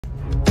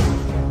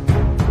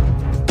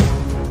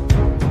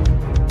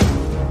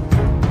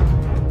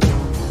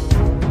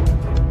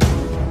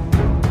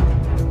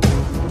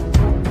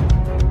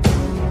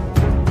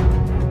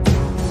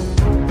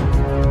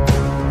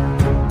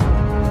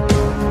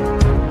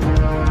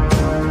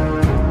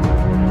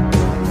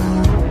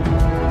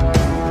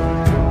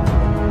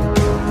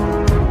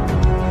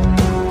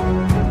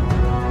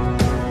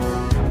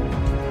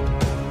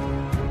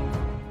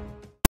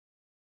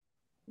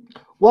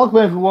Welcome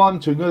everyone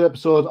to another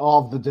episode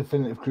of the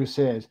Definitive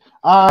Crusade.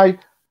 I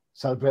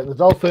celebrate the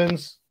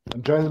Dolphins.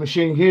 I'm joining the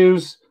machine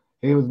Hughes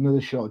here with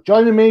another show.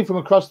 Joining me from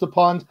across the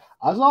pond,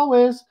 as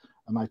always,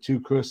 are my two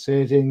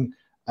crusading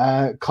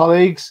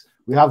colleagues.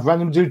 We have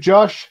Random Dude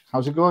Josh.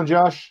 How's it going,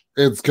 Josh?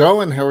 It's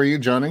going. How are you,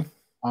 Johnny?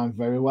 I'm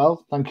very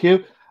well, thank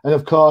you. And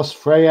of course,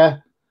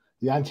 Freyja,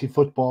 the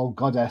anti-football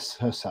goddess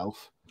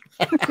herself.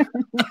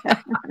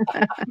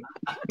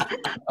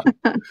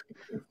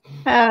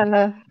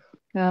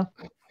 Yeah.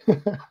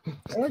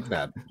 I like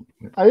that.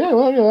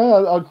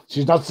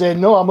 She's not saying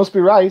no. I must be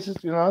right.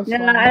 Yeah,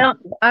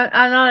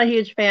 I'm not a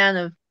huge fan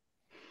of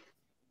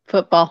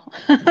football.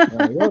 That's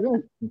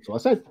what I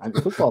said.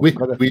 Anti-football.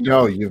 We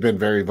know you've been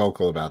very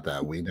vocal about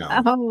that. We know.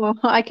 Oh,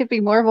 I could be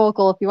more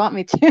vocal if you want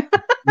me to.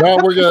 No,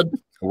 we're good.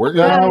 We're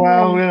good. Yeah,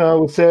 well,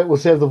 we'll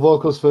save the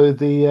vocals for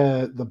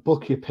the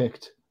book you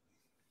picked.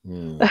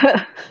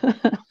 I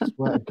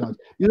Swear to God.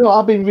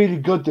 I've been really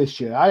good this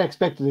year. I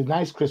expected a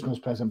nice Christmas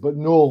present, but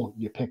no,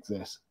 you picked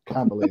this.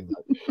 Can't believe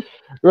that.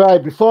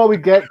 Right, before we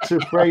get to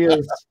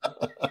Freyja's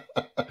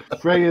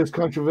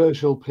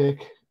controversial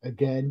pick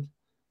again,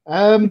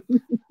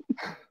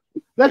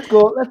 let's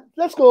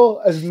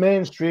go as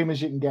mainstream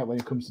as you can get when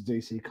it comes to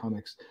DC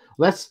Comics.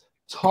 Let's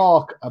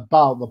talk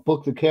about the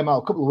book that came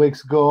out a couple of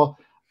weeks ago,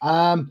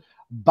 Batman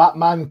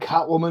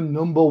Catwoman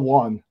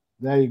 #1.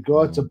 There you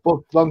go. It's a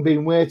book long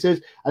been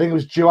waited. I think it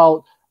was due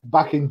out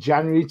back in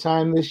January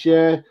time this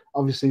year.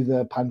 Obviously,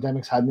 the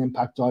pandemic's had an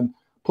impact on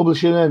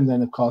publishing, and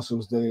then, of course, it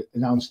was the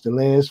announced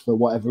delays for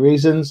whatever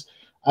reasons.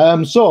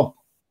 So,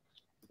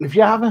 if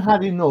you haven't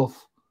had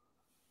enough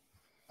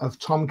of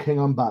Tom King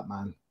on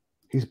Batman,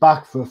 he's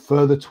back for a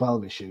further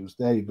 12 issues.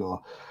 There you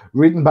go.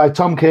 Written by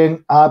Tom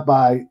King, art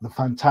by the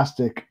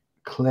fantastic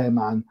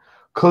Clayman,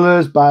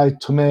 colors by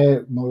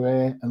Tomei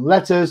Murray, and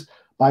letters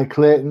by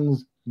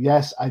Clayton's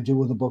Yes, I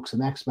Do Other Books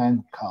and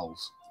X-Men,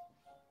 Cowles.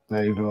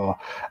 There you go.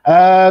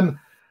 I've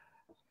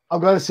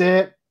got to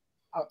say,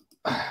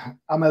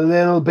 I'm a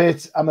little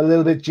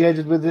bit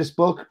jaded with this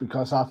book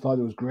because I thought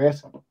it was great.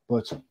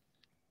 But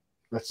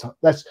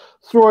let's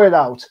throw it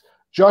out.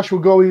 Josh,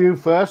 we'll go with you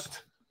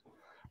first.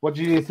 What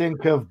do you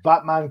think of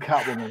Batman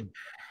Catwoman?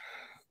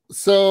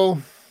 So,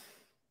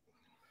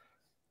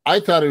 I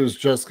thought it was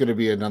just going to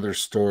be another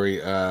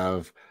story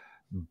of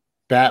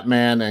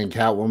Batman and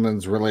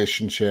Catwoman's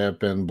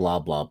relationship and blah,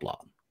 blah, blah.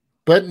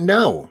 But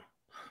no.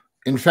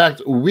 In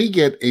fact, we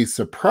get a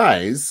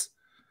surprise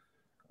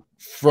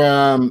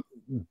from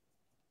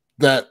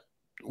that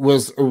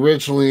was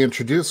originally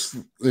introduced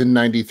in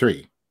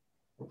 93.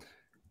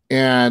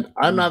 And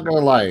I'm not going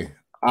to lie,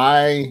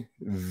 I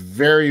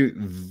very,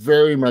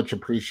 very much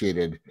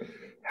appreciated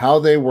how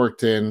they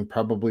worked in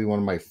probably one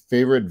of my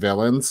favorite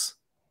villains,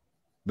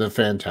 the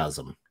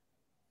Phantasm.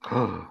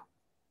 From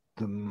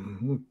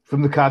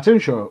the cartoon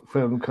show,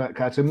 from the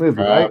cartoon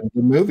movie, right?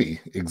 The movie,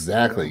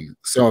 exactly. Yeah.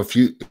 So if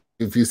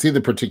you see the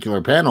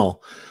particular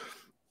panel,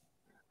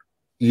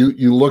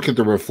 you look at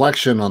the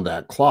reflection on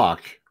that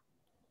clock,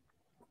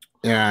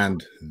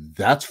 and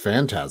that's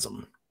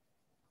Phantasm.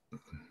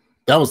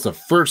 That was the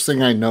first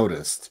thing I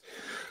noticed.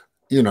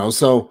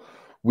 So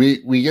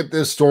we get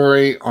this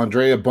story.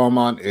 Andrea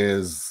Beaumont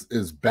is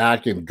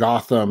back in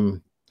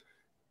Gotham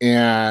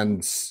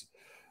and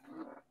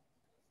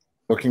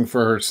looking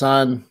for her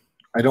son.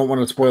 I don't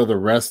want to spoil the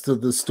rest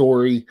of the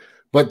story,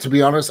 but to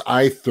be honest,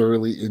 I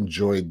thoroughly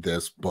enjoyed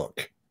this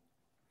book.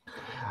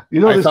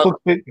 This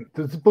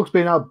book's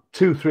been out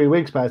 2-3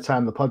 weeks by the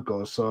time the pod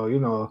goes,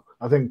 so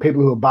I think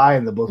people who are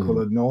buying the book will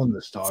have known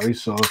the story,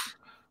 so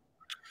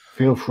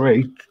feel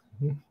free.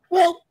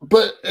 Well,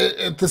 but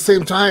at the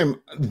same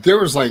time, there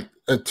was like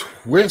a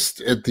twist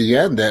at the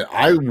end that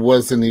I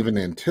wasn't even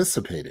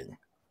anticipating.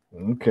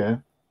 Okay.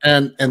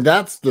 And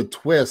that's the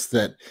twist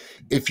that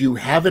if you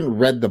haven't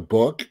read the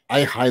book,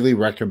 I highly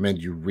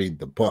recommend you read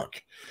the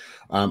book.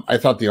 I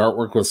thought the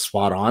artwork was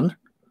spot on.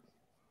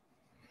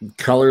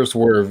 Colors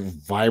were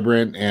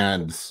vibrant,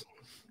 and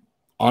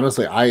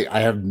honestly, I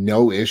have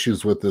no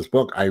issues with this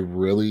book. I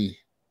really,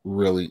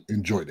 really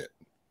enjoyed it.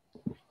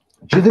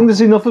 Do you think there's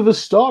enough of a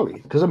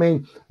story? Because,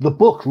 the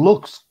book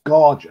looks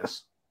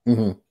gorgeous.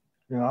 Mm-hmm.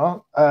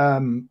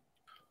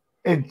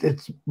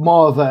 It's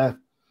more of a...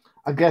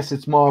 I guess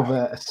it's more of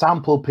a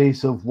sample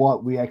piece of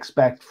what we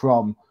expect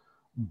from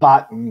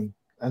Bat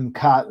and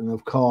Cat, and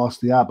of course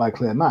the art by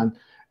Clayman.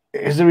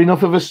 Is there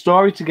enough of a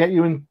story to get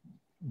you in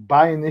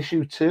buying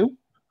issue 2?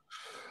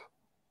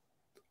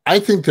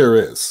 I think there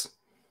is.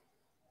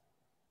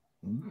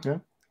 Okay,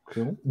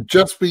 cool.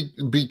 Just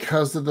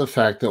because of the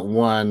fact that,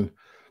 one,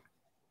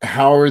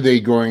 how are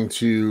they going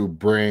to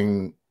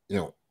bring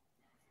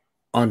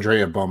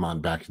Andrea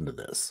Beaumont back into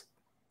this?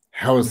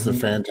 How is the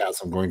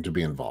Phantasm going to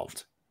be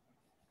involved?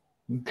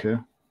 Okay,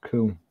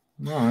 cool.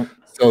 All right.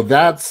 So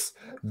that's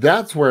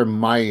where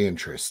my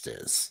interest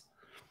is.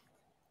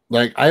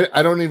 Like,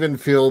 I don't even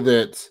feel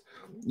that,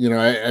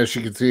 as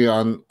you can see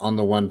on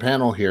the one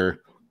panel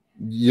here,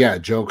 yeah,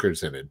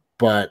 Joker's in it,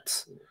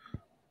 but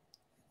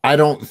I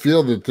don't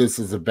feel that this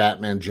is a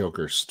Batman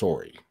Joker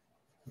story.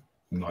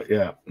 Not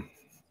yet.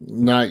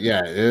 Not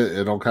yet.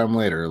 It'll come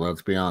later,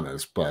 let's be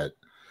honest. But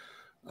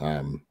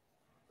at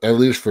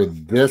least for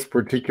this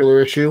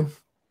particular issue,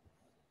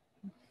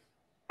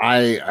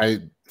 I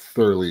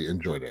thoroughly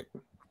enjoyed it.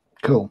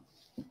 Cool.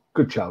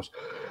 Good choice.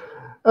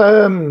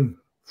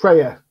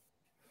 Freyja.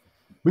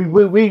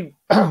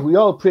 We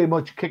all pretty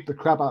much kicked the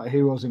crap out of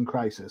Heroes in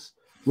Crisis,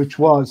 which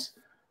was,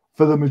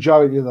 for the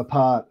majority of the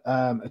part,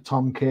 a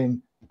Tom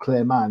King,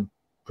 Clay Mann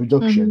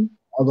production.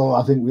 Although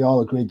I think we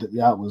all agreed that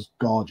the art was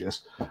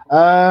gorgeous.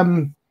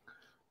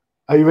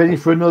 Are you ready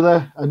for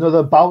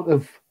another bout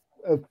of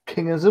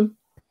Kingism?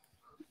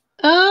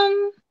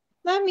 I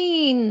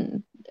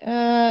mean,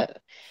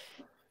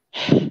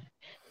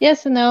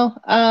 yes and no.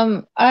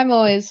 I'm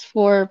always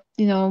for,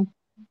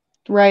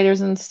 writers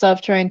and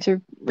stuff trying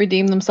to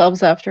redeem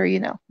themselves after,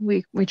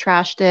 we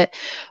trashed it.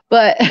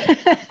 But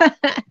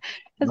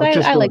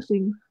because I like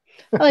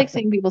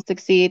seeing people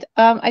succeed.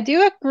 I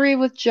do agree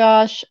with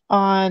Josh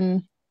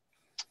on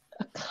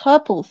a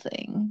couple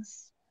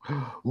things.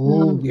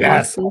 Ooh,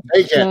 yes,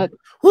 take it.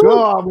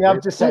 Go on, we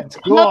have to set.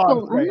 Go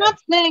on, I'm not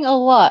saying a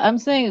lot. I'm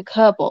saying a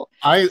couple.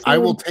 I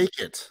will take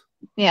it.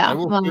 Yeah, I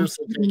will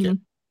seriously take it.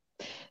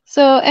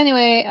 So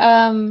anyway,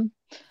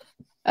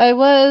 I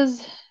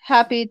was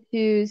happy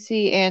to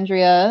see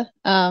Andrea,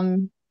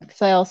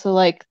 because I also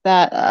like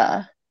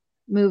that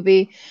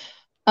movie.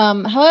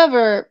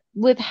 However,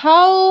 with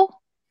how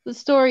the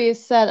story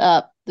is set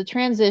up, the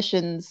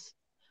transitions,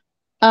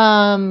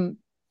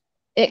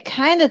 it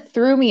kind of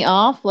threw me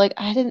off. Like,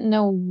 I didn't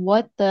know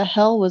what the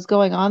hell was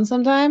going on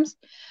sometimes.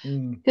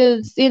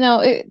 Because,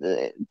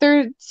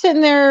 they're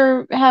sitting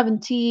there having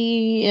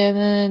tea, and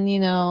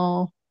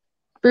then,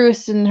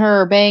 Bruce and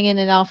her are banging,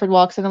 and Alfred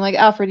walks in. I'm like,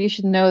 Alfred, you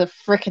should know the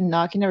frickin'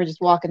 knock. You never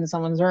just walk into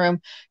someone's room,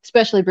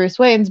 especially Bruce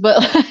Wayne's.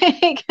 But,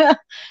 like,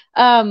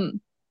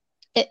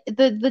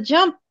 the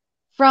jump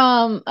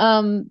from,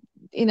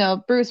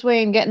 Bruce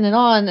Wayne getting it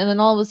on, and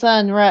then all of a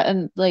sudden we're at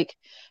a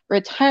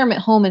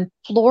retirement home in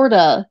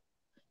Florida.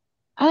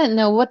 I didn't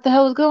know what the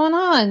hell was going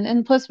on.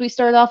 And plus we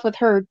start off with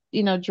her,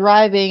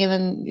 driving, and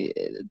then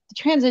the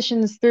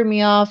transitions threw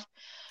me off.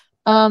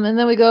 And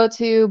then we go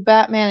to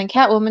Batman and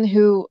Catwoman,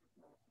 who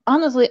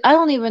honestly, I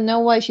don't even know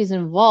why she's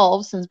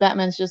involved, since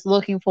Batman's just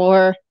looking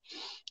for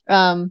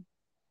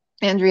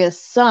Andrea's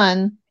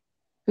son,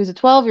 who's a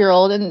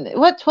 12-year-old. And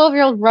what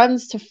 12-year-old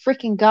runs to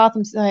freaking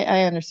Gotham?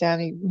 I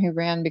understand he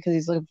ran because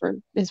he's looking for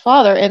his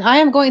father. And I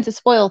am going to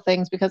spoil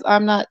things because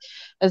I'm not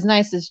as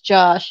nice as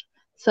Josh.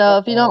 So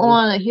if you don't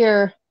want to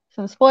hear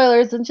some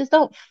spoilers, then just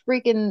don't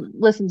freaking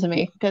listen to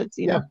me, because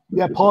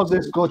pause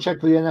this, go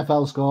check the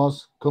NFL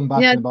scores, come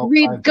back in about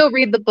go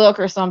read the book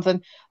or something.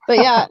 But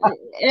yeah,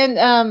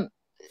 and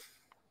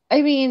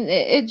I mean,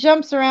 it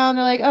jumps around.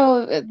 They're like,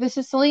 oh, this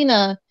is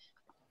Selena,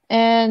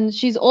 and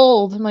she's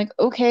old. I'm like,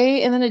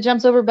 okay, and then it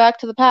jumps over back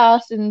to the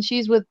past, and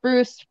she's with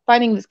Bruce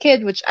finding this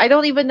kid, which I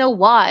don't even know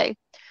why.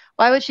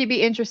 Why would she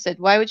be interested?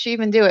 Why would she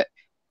even do it?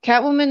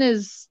 Catwoman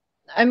is,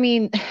 I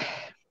mean,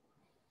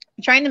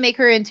 trying to make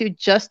her into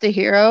just a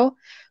hero,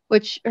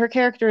 which her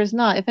character is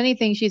not. If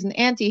anything, she's an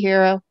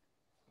anti-hero.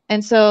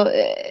 And so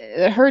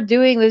her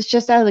doing this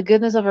just out of the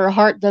goodness of her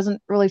heart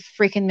doesn't really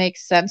freaking make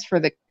sense for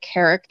the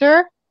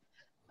character.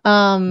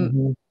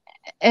 And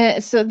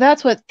so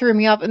that's what threw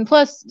me off. And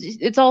plus,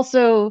 it's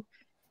also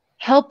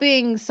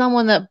helping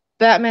someone that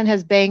Batman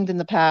has banged in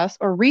the past,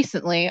 or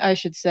recently, I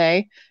should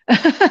say.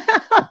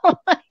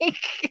 I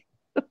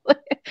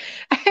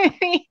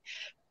mean,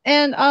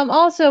 and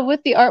also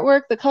with the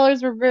artwork, the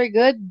colors were very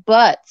good,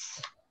 but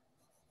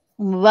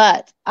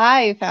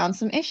I found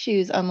some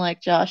issues,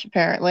 unlike Josh,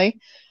 apparently.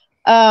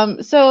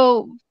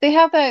 So they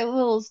have that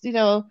little,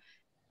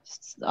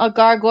 a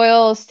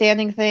gargoyle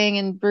standing thing,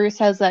 and Bruce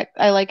has that.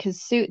 I like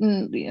his suit,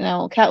 and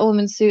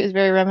Catwoman's suit is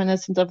very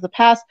reminiscent of the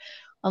past.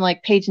 On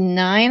like page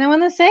 9, I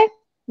want to say,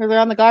 where they're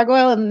on the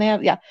gargoyle, and they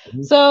have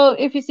So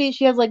if you see,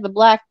 she has like the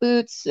black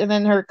boots, and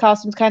then her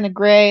costume's kind of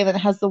gray, and then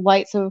it has the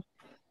white, so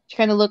she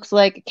kind of looks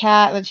like a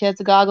cat, and then she has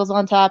the goggles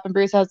on top, and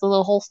Bruce has the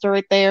little holster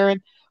right there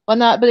and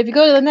whatnot. But if you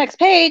go to the next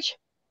page,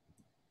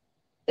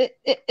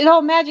 it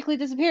all magically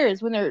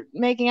disappears when they're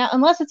making out,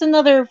 unless it's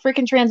another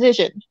freaking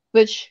transition,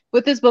 which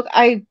with this book,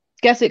 I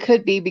guess it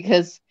could be,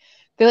 because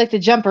they like to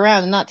jump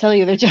around and not tell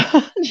you they're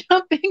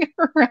jumping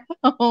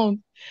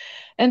around.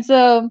 And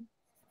so,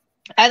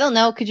 I don't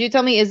know. Could you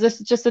tell me, is this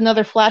just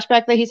another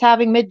flashback that he's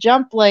having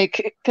mid-jump?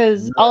 Like,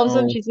 because all of a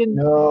sudden she's in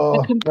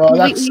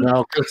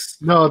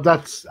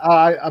that's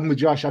I'm with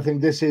Josh. I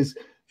think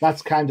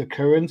that's kind of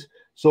current.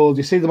 So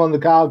you see them on the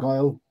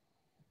gargoyle,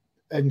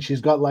 and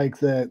she's got like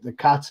the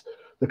cat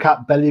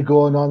belly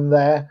going on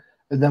there,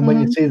 and then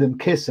when you see them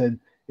kissing,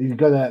 you've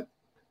got to,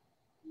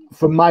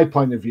 from my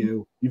point of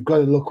view, you've got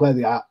to look where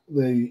the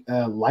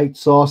light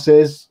source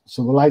is.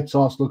 So the light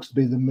source looks to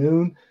be the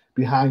moon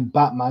behind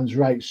Batman's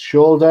right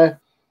shoulder.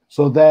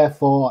 So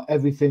therefore,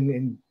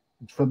 everything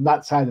from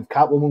that side of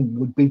Catwoman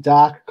would be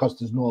dark because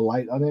there's no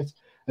light on it.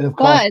 And of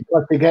course,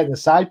 if they get the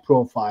side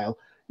profile,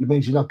 it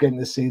means you're not getting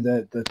to see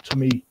the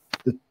tummy,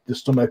 the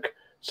stomach,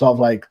 sort of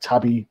like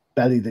tabby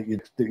belly that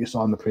you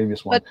saw in the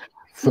previous one.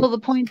 Well, the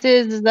point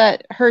is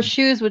that her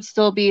shoes would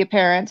still be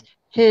apparent.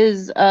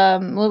 His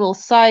little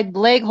side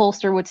leg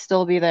holster would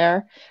still be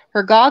there.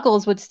 Her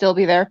goggles would still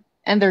be there,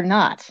 and they're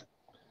not.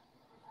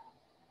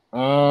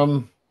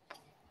 No,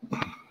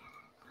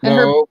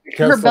 And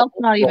because her belt's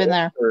not even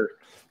there.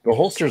 The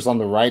holster's on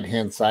the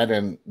right-hand side,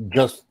 and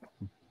just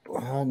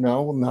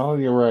no,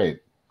 you're right.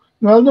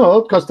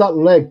 No, because that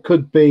leg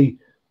could be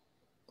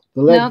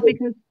the leg.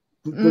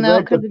 No,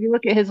 because if you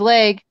look at his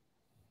leg,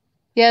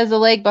 he has a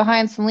leg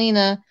behind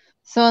Selena.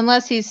 So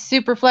unless he's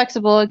super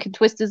flexible and can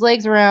twist his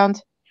legs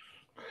around,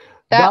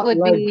 that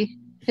would be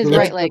his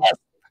right leg.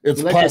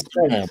 It's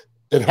plastic, man.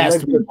 It has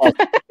to be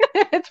plastic.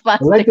 It's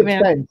plastic,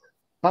 man. Bent,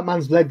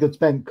 Batman's leg that's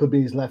bent could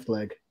be his left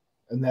leg,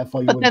 and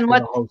therefore you wouldn't see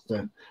the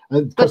holster.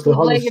 Because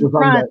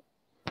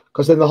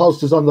the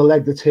holster's on the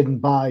leg that's hidden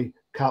by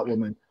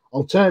Catwoman.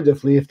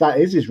 Alternatively, if that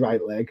is his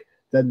right leg,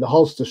 then the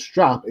holster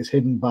strap is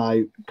hidden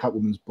by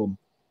Catwoman's bum.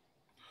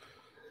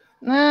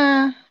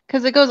 Nah,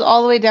 because it goes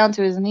all the way down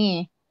to his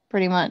knee,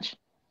 pretty much.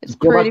 It's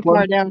pretty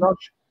far down. No.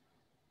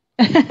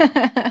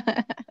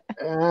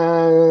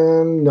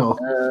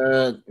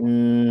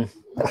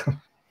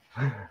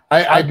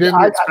 I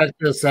didn't expect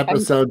this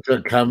episode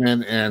to come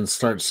in and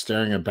start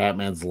staring at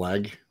Batman's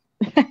leg.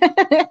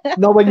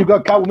 No, when you've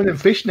got Catwoman in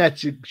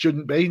fishnets, it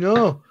shouldn't be,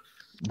 no.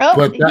 Oh,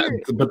 but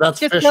that's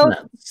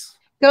fishnets.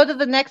 Go to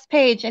the next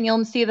page and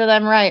you'll see that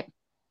I'm right.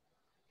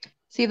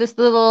 See this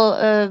little,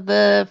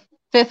 the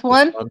fifth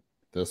one?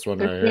 This one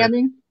right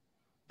here.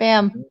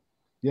 Bam.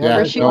 Yeah,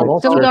 her shoes are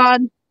still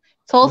gone.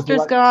 His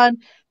holster's gone.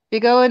 If you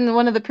go in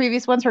one of the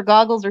previous ones, her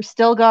goggles are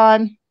still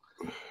gone.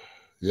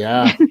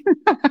 Yeah.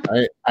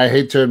 I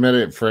hate to admit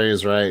it,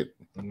 Frey's right.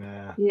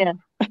 Yeah.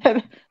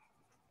 Don't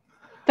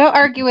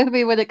argue with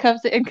me when it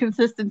comes to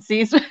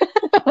inconsistencies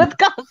with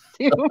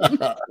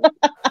costumes.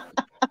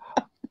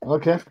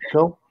 Okay,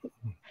 cool.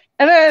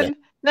 And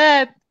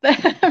then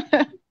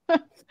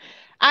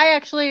I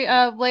actually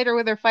later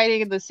when they're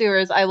fighting in the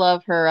sewers, I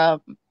love her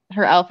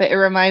outfit. It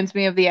reminds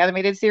me of the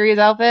animated series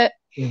outfit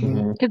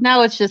because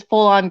now it's just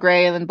full on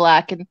gray and then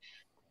black, and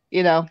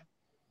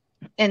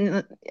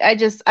and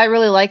I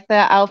really like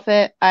that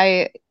outfit.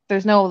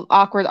 There's no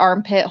awkward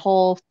armpit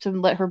hole to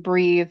let her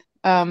breathe.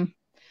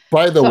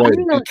 By the way,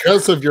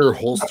 because of your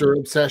holster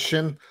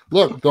obsession,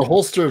 look, the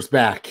holster's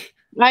back.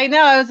 I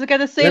know. I was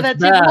gonna say that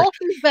too. The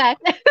holster's back.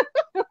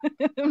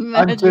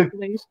 And to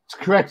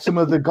correct some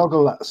of the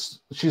goggles,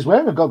 she's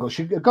wearing a goggle.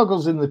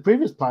 Goggles in the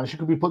previous plan, she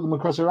could be putting them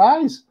across her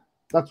eyes.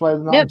 That's why they're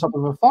not on top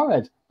of her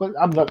forehead. But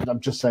I'm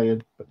just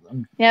saying.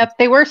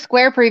 They were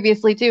square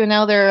previously too.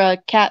 Now they're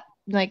cat,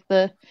 like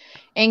the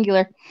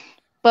angular.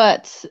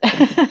 But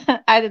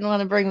I didn't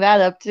want to bring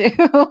that up too,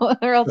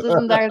 or else this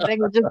entire thing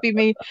would just be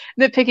me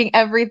nitpicking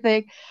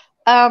everything.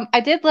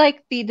 I did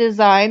like the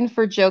design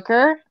for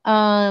Joker.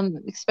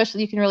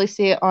 Especially you can really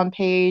see it on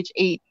page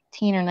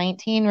 18 or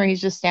 19 where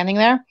he's just standing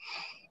there.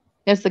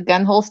 There's the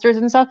gun holsters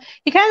and stuff.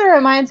 He kind of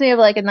reminds me of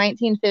like a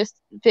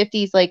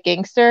 1950s like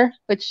gangster,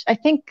 which I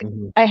think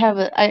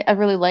I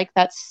really like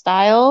that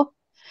style.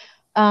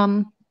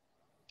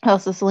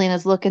 Also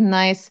Selena's looking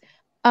nice.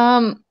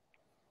 I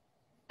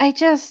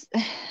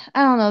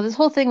don't know. This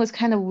whole thing was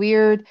kind of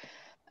weird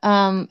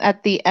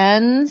at the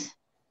end.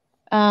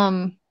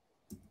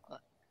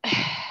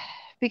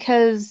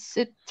 Because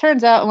it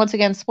turns out, and once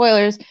again,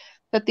 spoilers,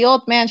 that the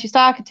old man she's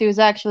talking to is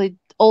actually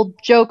old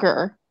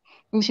Joker.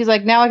 And she's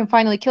like, now I can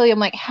finally kill you. I'm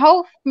like,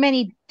 how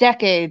many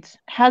decades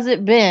has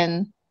it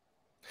been?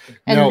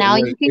 And now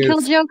you can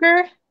kill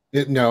Joker?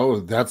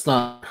 No, that's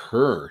not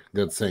her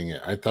that's saying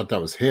it. I thought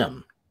that was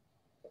him.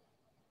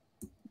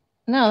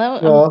 No,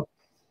 that was...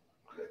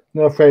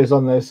 No phrase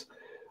on this.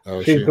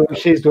 Oh, she's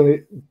going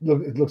to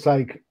look. It looks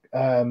like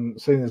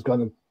Selena's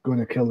going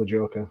to kill the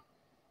Joker.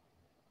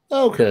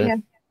 Okay. Yeah.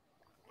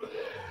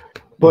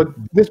 But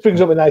this brings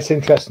up a nice,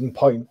 interesting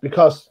point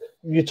because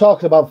you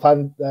talked about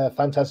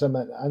Phantasm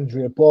and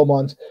Andrea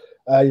Beaumont.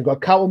 You've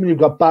got Catwoman. You've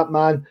got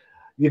Batman.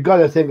 You've got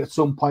to think at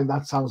some point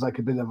that sounds like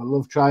a bit of a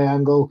love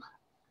triangle.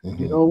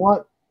 You know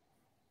what?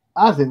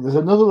 I think there's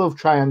another love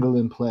triangle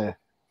in play.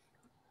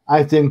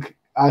 I think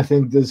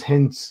there's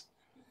hints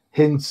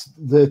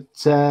that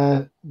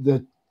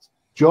the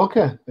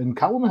Joker and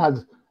Catwoman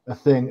had a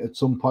thing at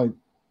some point.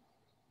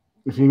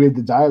 If you read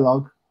the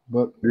dialogue,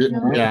 but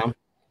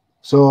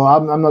so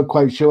I'm not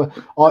quite sure.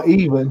 Or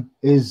even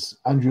is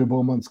Andrea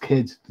Beaumont's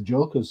kid the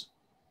Joker's?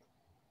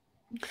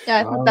 Yeah,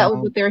 I thought that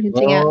was what they were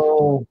hinting at.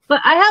 But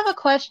I have a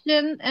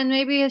question, and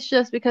maybe it's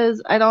just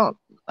because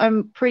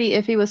I'm pretty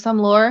iffy with some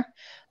lore.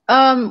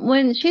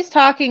 When she's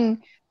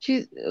talking,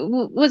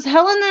 was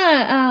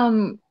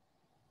Helena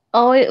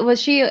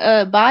was she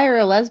a bi or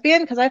a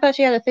lesbian? Because I thought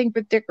she had a thing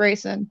for Dick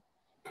Grayson.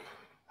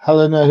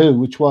 Helena who?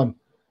 Which one?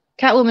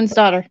 Catwoman's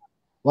daughter.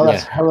 Well,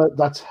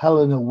 that's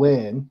Helena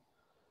Wayne.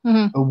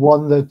 The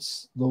one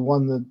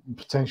that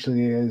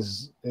potentially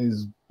is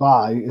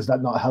bi. Is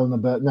that not Helena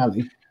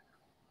Bertinelli?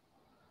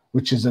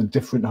 Which is a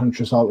different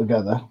huntress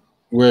altogether.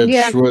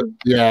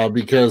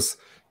 Because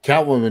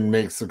Catwoman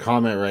makes the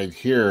comment right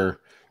here,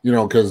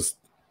 because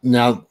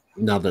now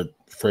that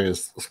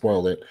Freya's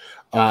spoiled it,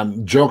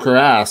 Joker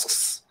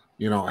asks,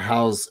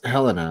 how's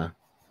Helena?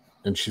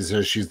 And she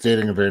says she's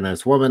dating a very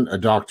nice woman, a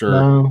doctor.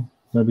 No,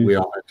 maybe we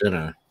all had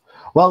dinner.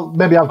 Well,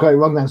 maybe I've got it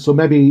wrong then. So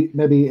maybe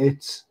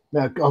it's,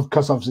 of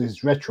course, obviously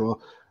it's retro.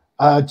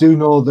 I do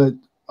know that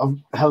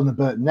Helena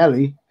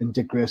Bertinelli and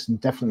Dick Grayson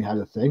definitely had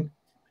a thing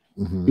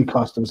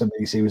because there was a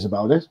mini series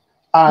about it,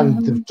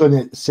 and they've done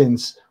it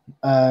since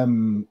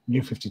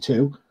New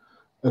 52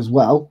 as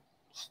well.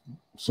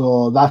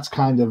 So that's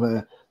kind of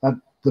the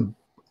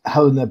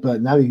Helena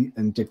Bertinelli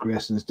and Dick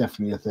Grayson is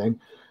definitely a thing.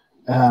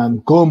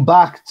 Going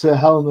back to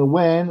Helena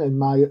Wayne and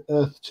My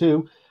Earth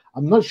 2,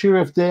 I'm not sure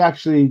if they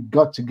actually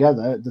got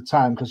together at the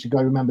time, because you got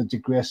to remember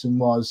Dick Grayson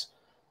was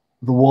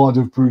the ward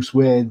of Bruce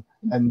Wayne,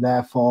 and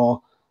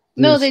therefore...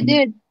 No, they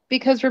did,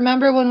 because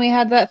remember when we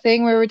had that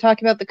thing where we were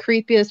talking about the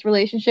creepiest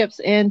relationships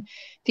in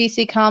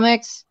DC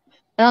Comics?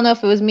 I don't know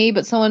if it was me,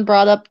 but someone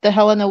brought up the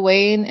Helena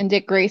Wayne and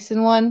Dick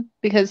Grayson one,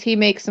 because he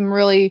makes some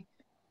really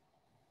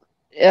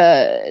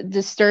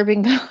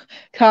disturbing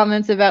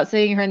comments about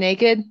seeing her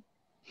naked.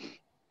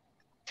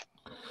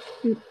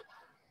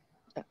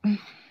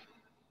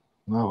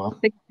 Oh, well.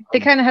 They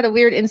kind of had a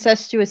weird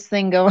incestuous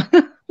thing going.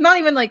 Not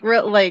even like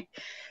real, like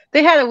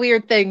they had a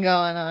weird thing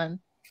going on.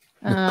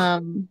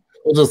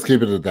 We'll just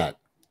keep it at that.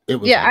 It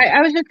was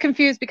I was just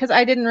confused because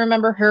I didn't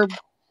remember her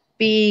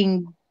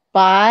being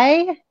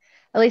bi,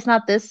 at least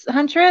not this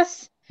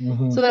Huntress.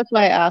 So that's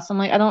why I asked. I'm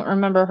like, I don't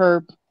remember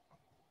her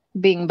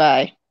being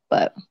bi,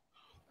 but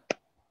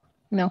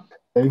no.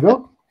 There you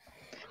go.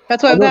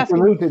 That's why I was asking.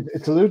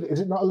 It's alluded.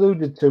 Is it not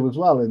alluded to as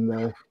well in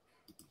the?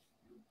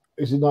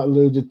 Is it not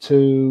alluded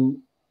to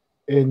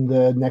in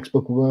the next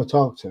book we're going to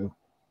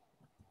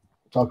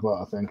talk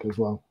about? I think as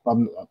well.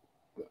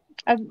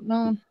 I don't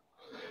know.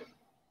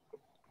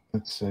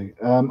 Let's see.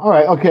 All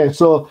right. Okay.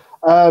 So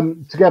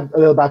to get a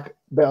little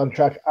bit on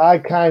track, I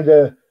kind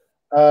of.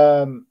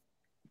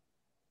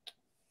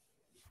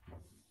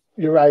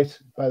 You're right.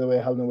 By the way,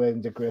 Helena Wayne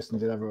and Dick Grayson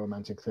did have a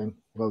romantic thing.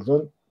 Well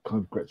done.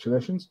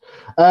 Congratulations.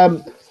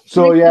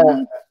 So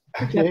yeah,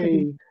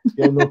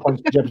 no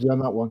points for Jeopardy on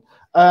that one.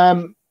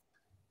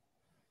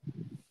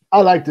 I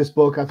like this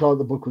book. I thought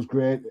the book was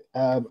great.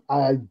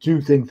 I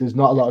do think there's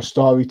not a lot of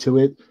story to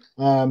it.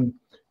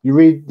 You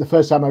read the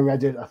first time I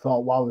read it, I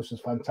thought, wow, this is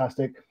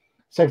fantastic.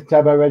 Second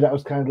time I read it, I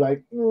was kind of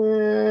like,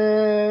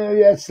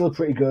 yeah, it's still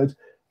pretty good.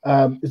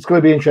 It's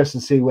going to be interesting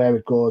to see where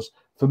it goes.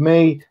 For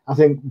me, I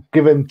think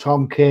giving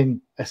Tom King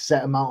a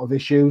set amount of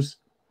issues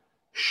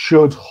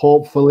should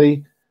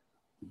hopefully,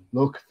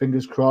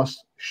 fingers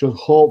crossed, should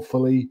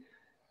hopefully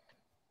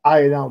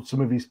iron out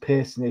some of his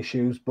pacing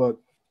issues. But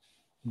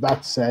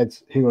that said,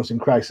 Heroes in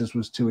Crisis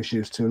was 2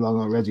 issues too long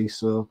already.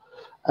 So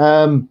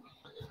the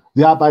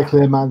art by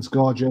Clayman's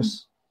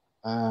gorgeous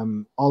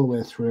all the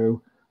way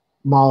through.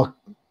 More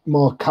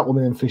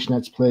Catwoman and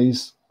fishnets,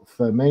 please,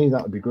 for me.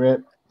 That would be great.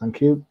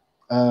 Thank you.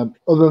 Other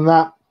than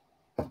that,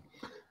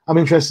 I'm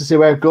interested to see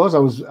where it goes. It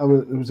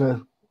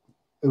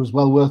was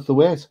well worth the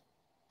wait.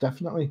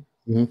 Definitely.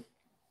 Yeah,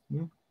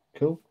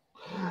 cool.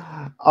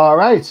 All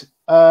right.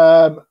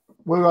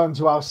 We're on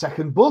to our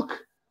second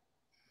book.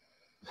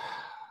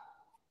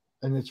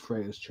 And it's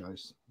Freyja's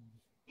choice.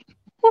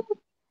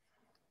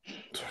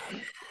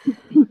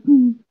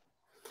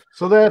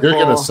 So therefore, you're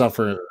going to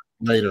suffer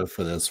later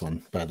for this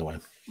one, by the way.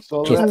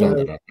 So just throw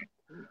that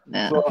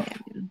up.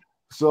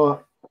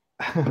 So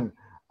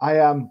I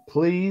am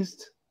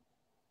pleased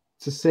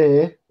to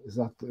say,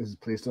 is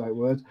pleased the right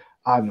word?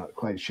 I'm not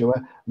quite sure,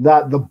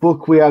 that the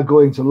book we are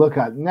going to look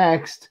at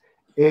next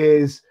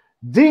is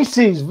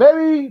DC's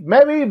Very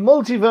Merry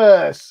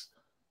Multiverse.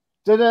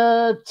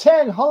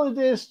 10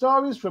 holiday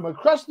stories from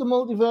across the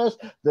multiverse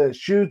that are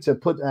sure to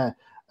put a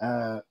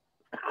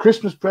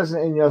Christmas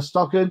present in your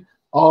stocking,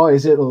 or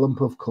is it a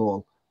lump of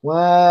coal?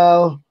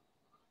 Well,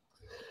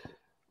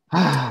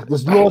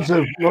 there's loads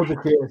of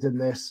creators in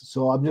this,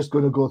 so I'm just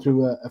going to go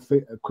through a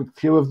quick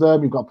few of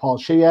them. You've got Paul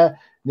Shear,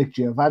 Nick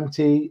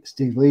Giovanti,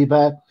 Steve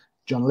Lieber,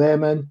 John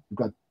Layman. You've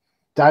got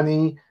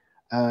Danny,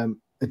 Adita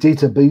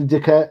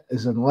Biedicker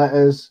is in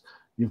letters.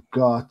 You've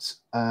got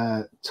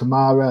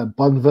Tamara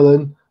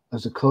Bonvillain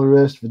as a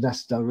colorist,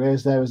 Vanessa Del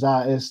Rey's there as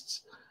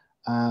artists.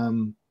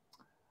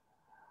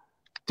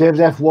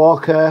 David F.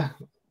 Walker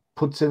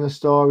puts in a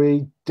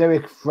story.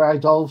 Derek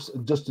Friedolfs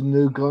and Dustin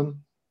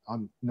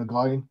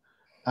Nguyen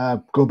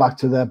go back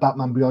to the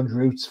Batman Beyond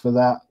roots for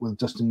that with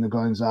Dustin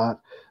Nguyen's art.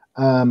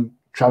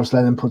 Travis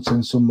Lennon puts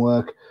in some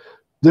work.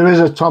 There is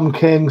a Tom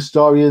King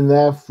story in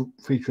there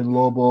featuring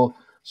Lobo.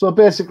 So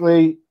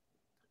basically,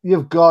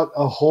 you've got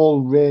a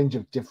whole range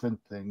of different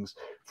things.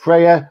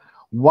 Freyja,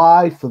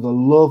 why, for the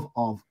love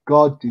of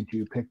God, did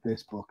you pick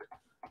this book?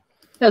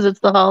 Because it's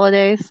the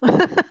holidays.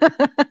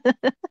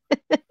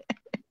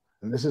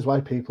 And this is why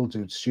people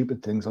do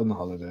stupid things on the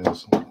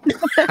holidays.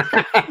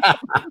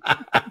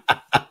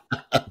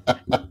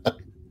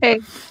 Hey,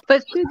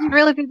 but should you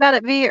really be mad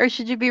at me, or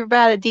should you be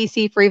mad at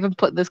DC for even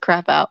putting this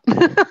crap out?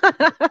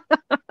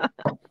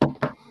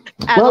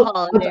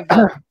 Well,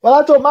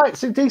 I don't mind.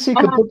 See, DC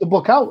can put the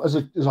book out as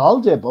a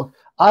holiday book.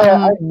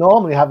 I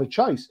normally have a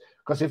choice.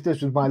 Because if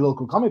this was my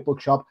local comic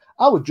book shop,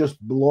 I would just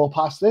blow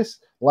past this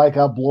like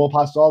I blow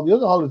past all the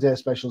other holiday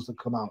specials that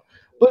come out.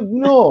 But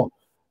no,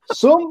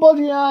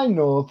 somebody I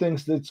know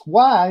thinks that it's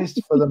wise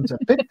for them to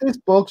pick this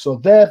book, so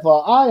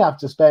therefore I have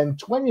to spend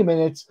 20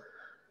 minutes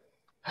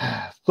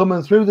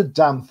thumbing through the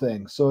damn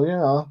thing. So, you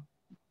know.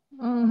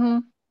 Mm-hmm.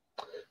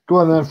 Go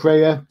on then,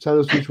 Freyja. Tell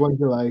us which one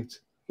you liked,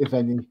 if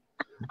any.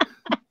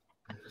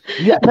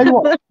 Yeah, tell you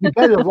what, you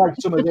better have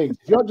liked some of these.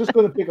 If you're just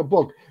going to pick a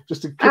book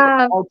just to kick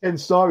all 10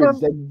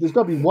 stories, then there's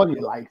got to be one you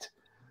liked.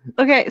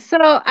 Okay,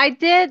 so I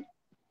did,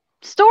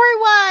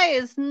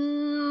 story-wise,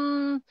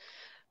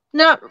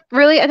 not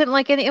really. I didn't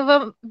like any of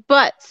them,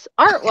 but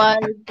art-wise,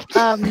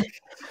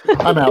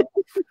 I'm out.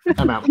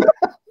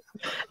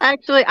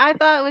 Actually, I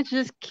thought it was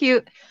just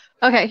cute.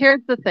 Okay, here's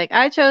the thing.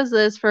 I chose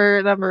this for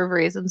a number of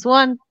reasons.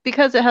 One,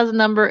 because it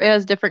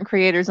has different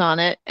creators on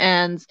it,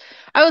 and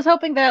I was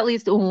hoping that at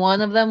least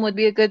one of them would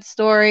be a good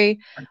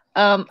story.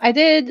 I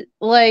did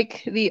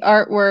like the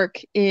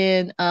artwork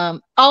in.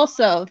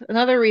 Also,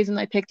 another reason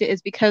I picked it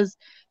is because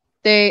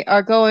there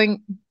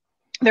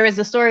is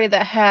a story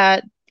that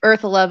had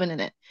Earth 11 in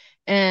it,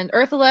 and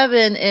Earth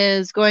 11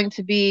 is going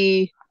to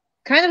be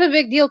kind of a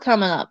big deal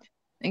coming up.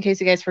 In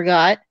case you guys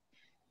forgot,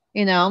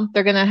 they're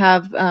going to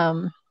have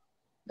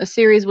a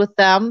series with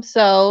them.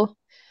 So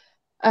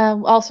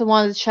also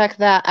wanted to check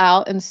that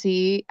out and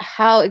see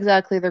how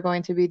exactly they're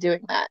going to be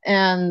doing that.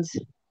 And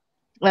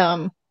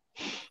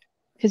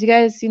because you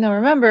guys,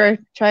 remember,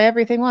 try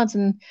everything once.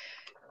 And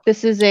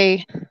this is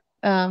a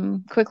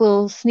quick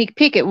little sneak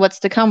peek at what's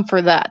to come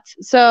for that.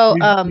 So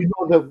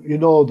you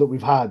know that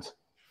we've had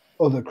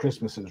other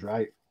Christmases,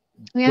 right?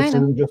 Yeah, this I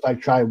know. isn't just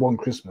like try one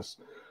Christmas.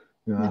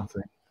 Yeah.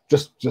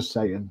 Just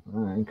saying.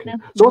 Okay. Yeah.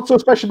 So what's so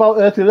special about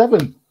Earth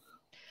 11?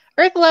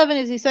 Earth 11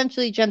 is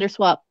essentially gender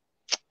swap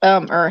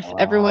Earth.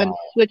 Everyone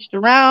switched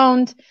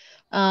around.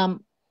 Aquaman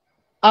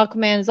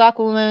is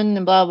Aquaman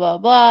and blah, blah,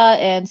 blah.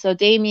 And so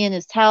Damien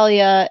is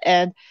Talia.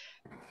 And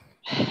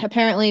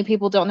apparently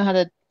people don't know how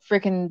to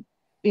freaking,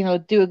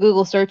 do a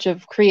Google search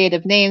of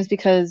creative names,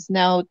 because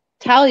now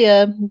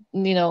Talia,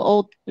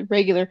 old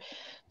regular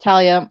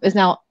Talia is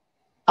now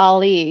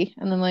Ali.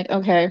 And I'm like,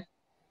 okay,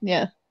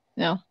 yeah,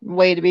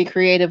 way to be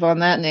creative on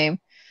that name.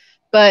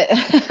 But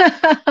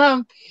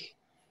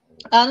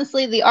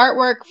honestly, the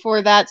artwork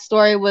for that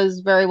story was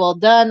very well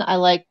done. I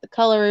liked the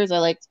colors. I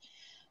liked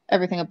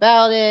everything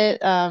about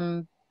it.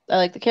 I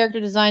like the character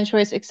design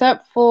choice,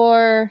 except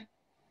for,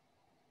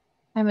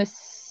 I'm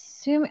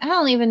assuming, I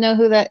don't even know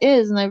who that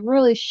is, and I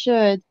really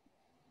should.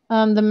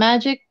 The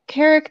magic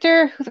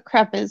character, who the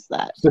crap is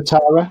that?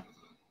 Zatara.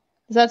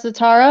 Is that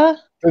Zatara?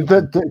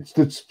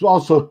 It's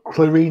also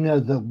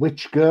Clarina the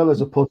witch girl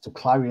as opposed to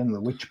Clarion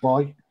the witch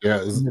boy. Yeah,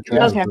 Okay.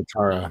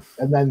 Zatara.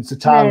 And then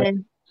Zatara. Okay.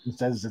 It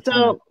says Zatara.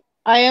 So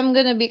I am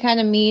gonna be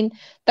kind of mean.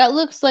 That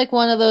looks like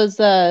one of those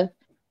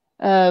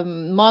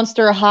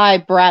Monster High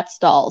Bratz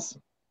dolls.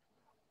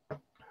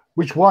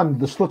 Which one?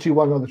 The slutty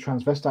one or the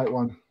transvestite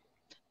one?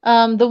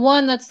 The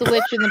one that's the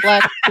witch in the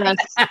black dress.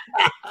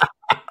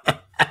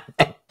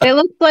 It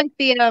looks like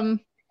the it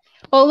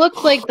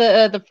looks like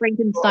the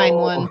Frankenstein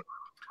one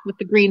with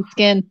the green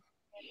skin.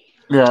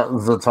 Yeah,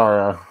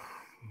 Zatara.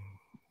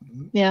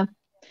 Yeah.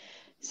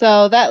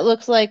 So that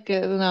looks like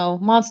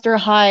Monster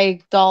High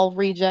doll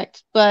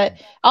reject.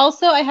 But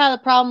also I had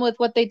a problem with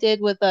what they did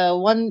with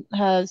Wonder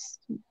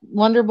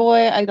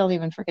Boy. I don't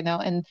even freaking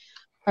know,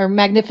 or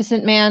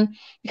Magnificent Man,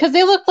 because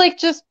they look like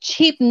just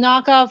cheap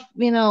knockoff,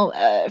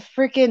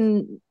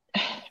 freaking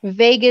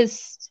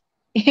Vegas,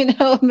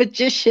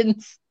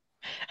 magicians.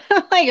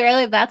 Like,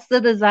 really, that's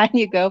the design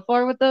you go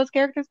for with those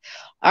characters?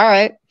 All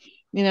right,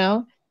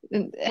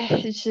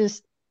 it's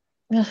just.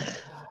 Ugh.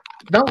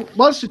 Now,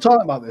 whilst you're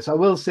talking about this, I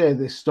will say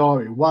this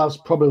story was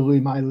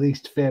probably my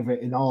least favorite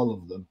in all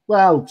of them.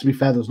 Well, to be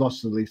fair, there's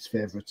lots of least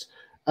favorites.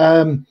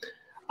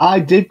 I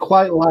did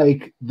quite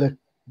like the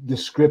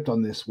script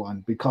on this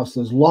one, because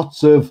there's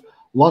lots of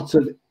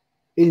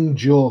in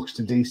jokes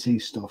to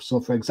DC stuff. So,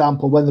 for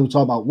example, when they were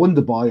talking about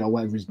Wonder Boy or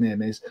whatever his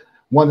name is,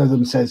 one of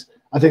them says,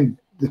 I think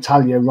the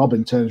Talia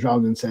Robin turns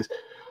around and says,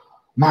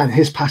 "Man,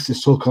 his past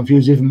is so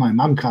confused, even my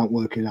mum can't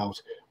work it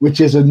out," which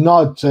is a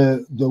nod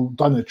to the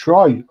Donna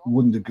Troy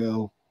Wonder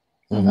Girl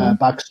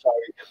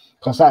backstory,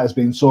 because that has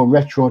been so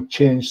retro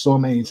changed so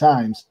many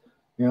times,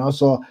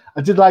 So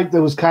I did like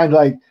there was kind of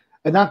like,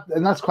 and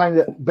that's kind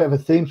of a bit of a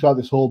theme throughout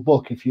this whole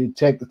book. If you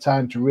take the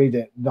time to read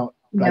it, not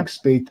like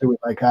speed through it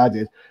like I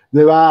did,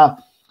 there are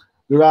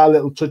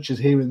little touches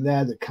here and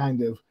there that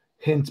kind of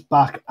hint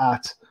back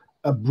at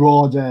a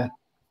broader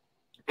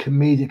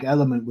comedic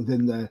element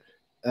within the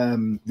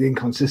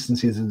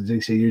inconsistencies of the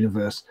DC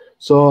universe.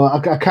 So I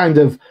kind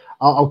of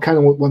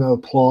want to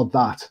applaud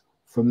that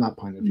from that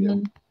point of view.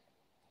 Mm-hmm.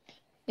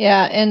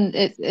 Yeah, and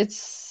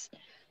it's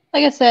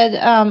like I said,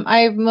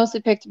 I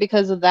mostly picked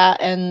because of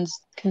that, and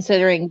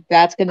considering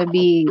that's going to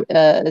be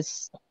a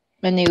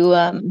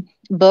new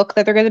book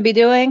that they're going to be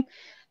doing.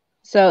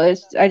 So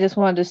I just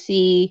wanted to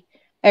see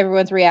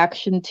everyone's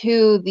reaction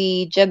to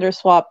the gender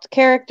swapped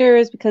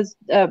characters, because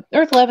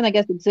Earth 11, I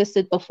guess,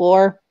 existed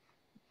before.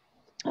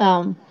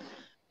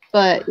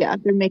 But yeah,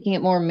 they're making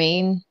it more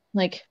main,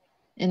 like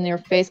in their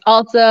face.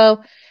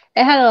 Also,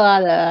 it had a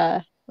lot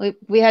of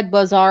we had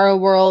Bizarro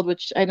World,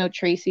 which I know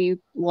Tracy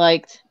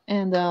liked,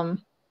 and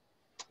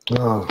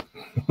Oh,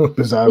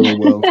 Bizarro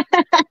World.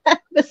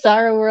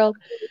 Bizarro World.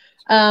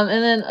 And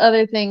then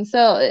other things.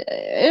 So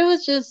it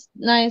was just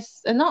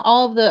nice, and not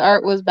all of the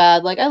art was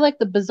bad. Like I like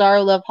the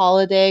Bizarro Love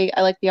Holiday.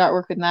 I like the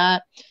artwork in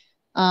that.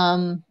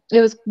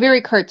 It was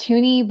very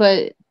cartoony,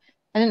 but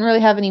I didn't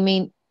really have any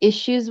main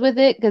issues with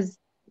it because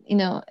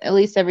at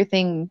least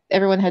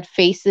everyone had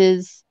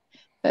faces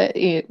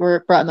that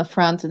were brought in the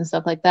front and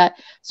stuff like that.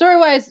 Story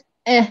wise,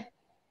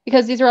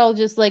 because these are all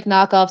just like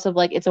knockoffs of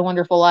like It's a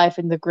Wonderful Life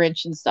and The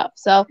Grinch and stuff.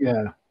 So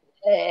yeah,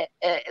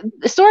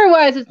 story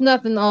wise, it's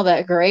nothing all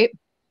that great.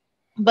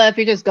 But if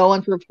you're just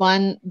going for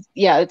fun,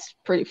 yeah, it's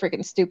pretty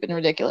freaking stupid and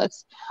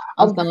ridiculous.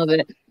 Some of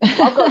it.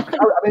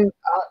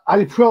 I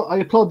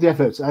applaud the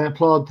efforts. I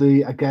applaud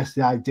the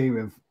idea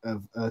of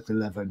Earth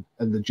 11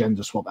 and the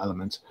gender swap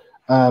element.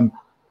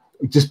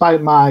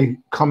 Despite my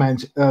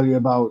comment earlier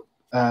about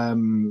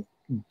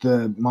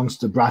the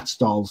Monster Bratz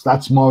dolls,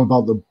 that's more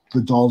about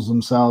the dolls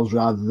themselves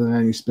rather than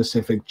any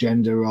specific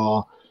gender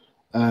or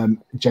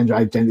gender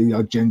identity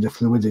or gender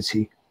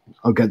fluidity.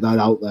 I'll get that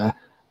out there.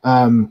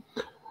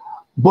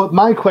 But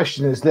my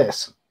question is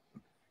this.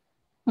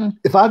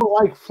 If I don't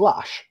like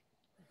Flash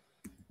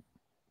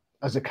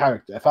as a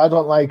character, if I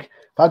don't like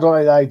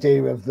the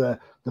idea of the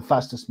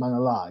fastest man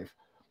alive,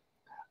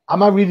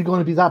 am I really going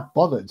to be that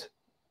bothered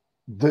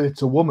that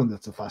it's a woman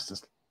that's the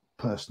fastest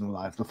person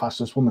alive, the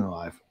fastest woman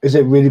alive? Is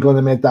it really going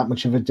to make that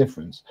much of a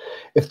difference?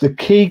 If the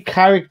key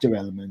character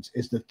element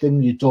is the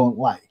thing you don't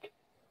like,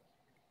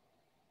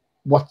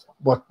 what's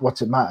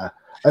it matter?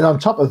 And on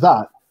top of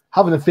that,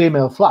 having a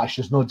female Flash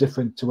is no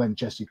different to when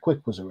Jesse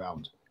Quick was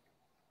around.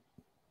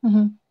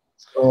 Mm-hmm.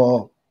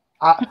 So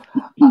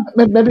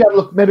maybe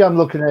I'm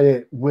looking at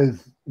it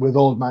with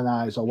old man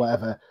eyes or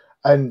whatever,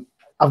 and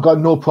I've got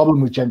no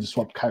problem with gender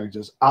swap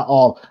characters at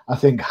all. I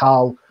think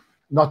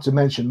not to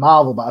mention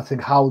Marvel, but I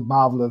think how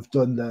Marvel have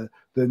done the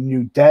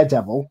new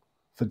Daredevil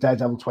for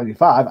Daredevil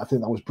 25, I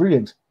think that was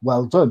brilliant.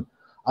 Well done.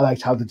 I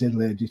liked how they did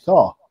Lady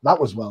Thor.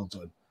 That was well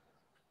done.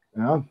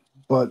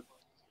 But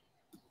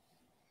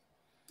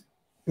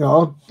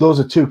those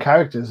are two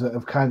characters that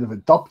have kind of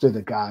adopted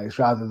the guys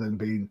rather than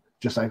being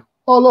just like,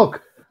 oh,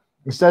 look,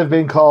 instead of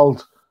being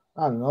called,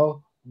 I don't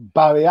know,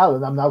 Barry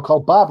Allen, I'm now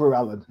called Barbara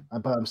Allen.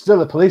 But I'm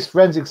still a police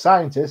forensic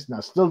scientist, and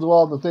I still do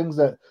all the things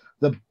that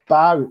the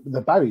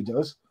Barry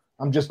does.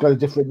 I'm just got a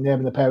different name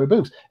and a pair of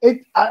boobs.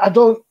 If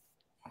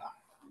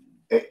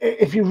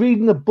you're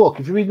reading a book,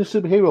 if you're reading a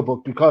superhero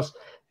book because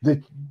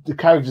the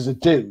character's a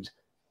dude,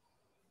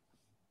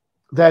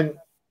 then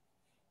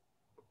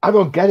I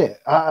don't get it.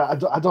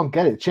 I don't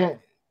get it.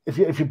 If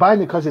you're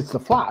buying it because it's the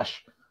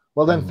Flash,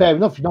 well then fair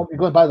enough. You're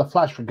going to buy the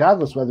Flash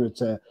regardless whether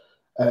it's a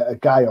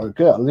guy or a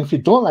girl. And if you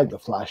don't like the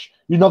Flash,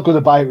 you're not going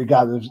to buy it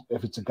regardless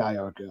if it's a guy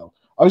or a girl.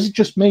 Or is it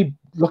just me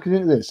looking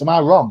into this? Am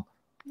I wrong?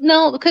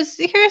 No, because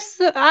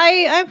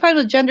I'm fine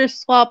with gender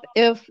swap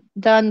if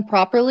done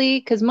properly.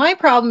 Because my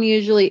problem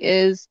usually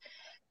is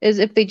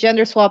if they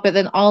gender swap it,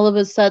 then all of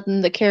a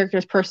sudden the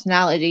character's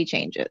personality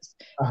changes.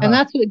 And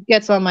that's what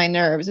gets on my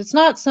nerves. It's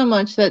not so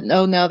much that,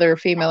 oh, now they're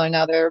female or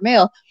now they're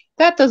male.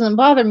 That doesn't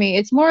bother me.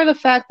 It's more the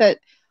fact that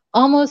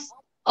almost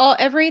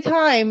every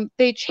time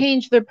they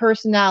change their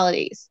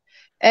personalities.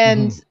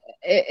 And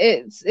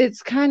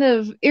it's kind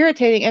of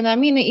irritating. And I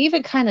mean, they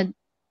even kind of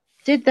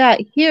did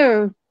that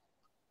here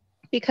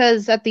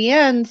because at the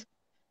end,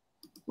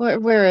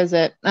 where is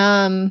it?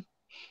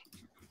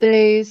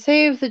 They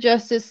save the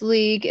Justice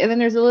League, and then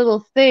there's a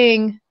little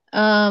thing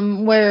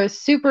where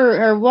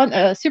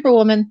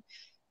Superwoman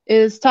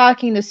is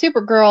talking to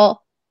Supergirl,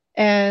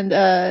 and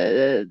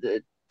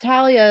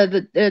Talia,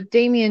 the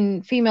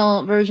Damian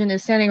female version,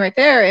 is standing right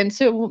there, and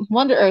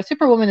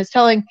Superwoman is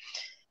telling,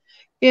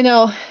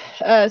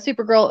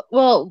 Supergirl,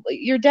 well,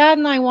 your dad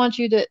and I want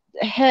you to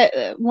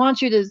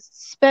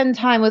spend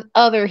time with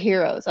other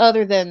heroes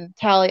other than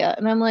Talia,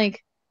 and I'm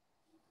like,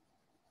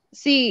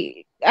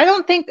 see, I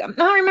don't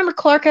remember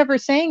Clark ever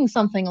saying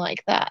something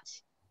like that,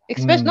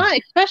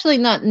 especially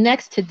not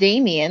next to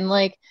Damian.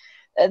 Like,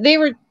 they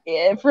were,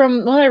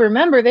 from what I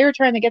remember, they were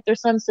trying to get their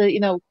sons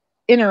to,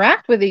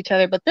 interact with each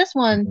other. But this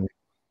one,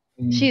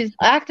 she's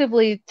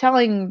actively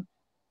telling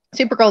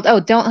Supergirl,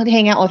 oh, don't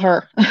hang out with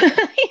her.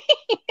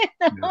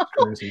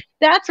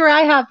 That's where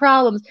I have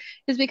problems,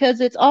 is because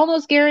it's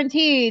almost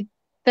guaranteed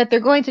that they're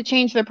going to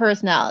change their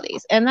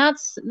personalities. And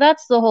that's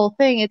the whole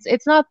thing.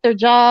 It's not their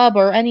job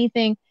or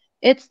anything.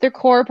 It's their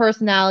core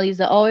personalities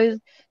that always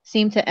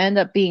seem to end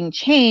up being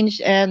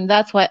changed. And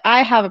that's why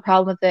I have a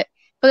problem with it.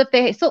 But if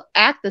they still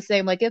act the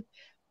same, like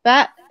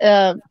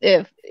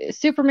if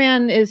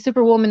Superman is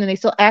Superwoman and they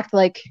still act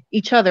like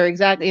each other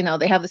exactly,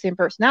 they have the same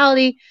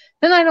personality,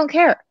 then I don't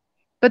care.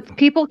 But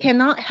people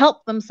cannot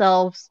help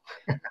themselves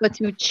but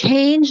to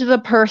change the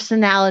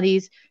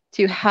personalities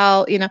to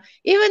how,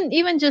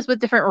 even just with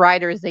different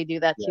writers, they do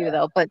that too,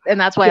 though. And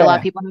that's why a lot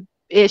of people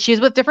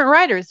issues with different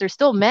writers. They're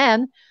still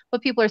men,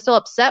 but people are still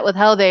upset with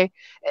how they.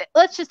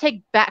 Let's just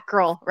take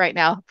Batgirl right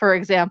now, for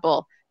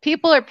example.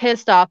 People are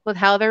pissed off with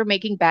how they're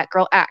making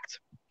Batgirl act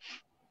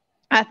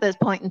at this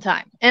point in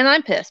time, and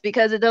I'm pissed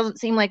because it doesn't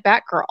seem like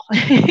Batgirl,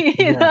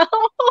 you know.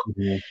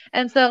 Yeah.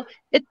 And so,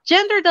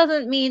 gender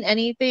doesn't mean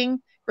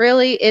anything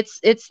really.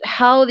 It's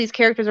how these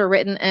characters are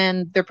written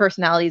and their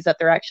personalities that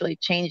they're actually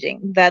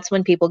changing. That's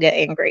when people get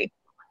angry.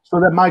 So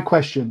then my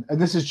question,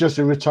 and this is just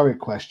a rhetoric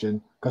question,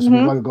 because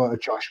we've got to go to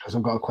Josh, because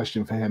I've got a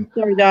question for him.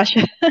 Sorry, Josh.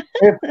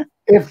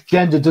 if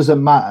gender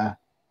doesn't matter,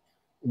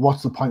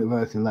 what's the point of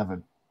Earth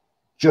 11?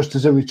 Just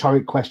as a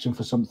rhetoric question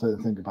for something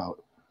to think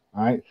about.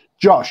 All right,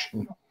 Josh,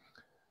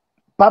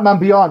 Batman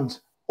Beyond,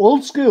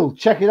 old school,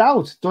 check it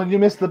out. Don't you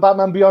miss the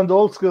Batman Beyond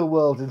old school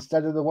world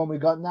instead of the one we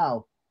got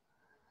now?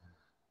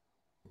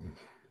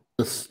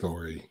 The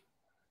story.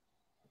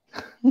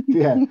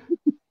 Yeah.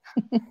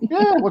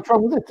 Yeah, what's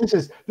wrong with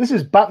it? This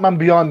is Batman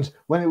Beyond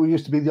when it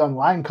used to be the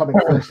online comic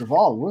first of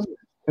all, wasn't it?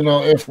 You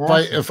know, if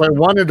I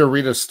wanted to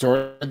read a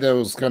story that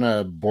was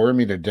gonna bore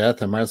me to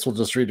death, I might as well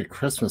just read A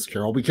Christmas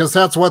Carol, because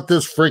that's what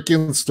this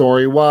freaking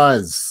story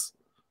was.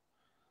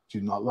 Do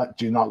you not like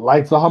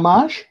the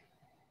homage?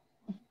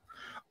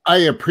 I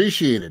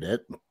appreciated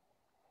it,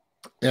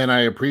 and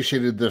I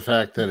appreciated the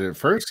fact that at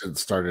first it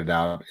started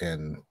out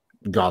in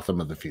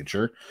Gotham of the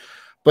future,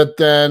 but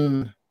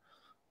then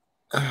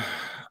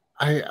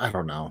I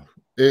don't know.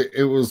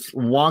 It was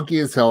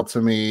wonky as hell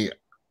to me,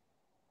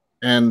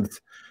 and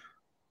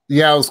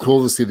yeah, it was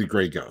cool to see the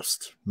Gray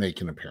Ghost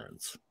make an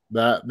appearance.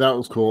 That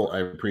was cool. I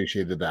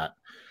appreciated that.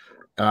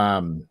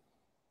 I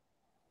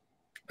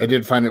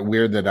did find it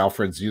weird that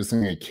Alfred's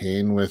using a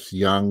cane with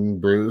young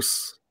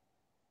Bruce.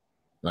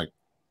 Like,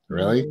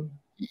 really?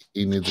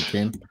 He needs a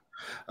cane?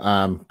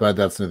 But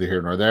that's neither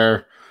here nor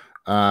there.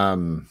 I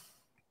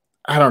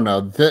don't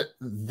know.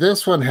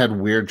 This one had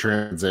weird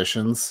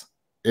transitions.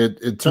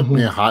 It took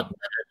me a hot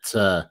minute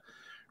to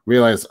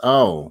realize,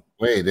 oh,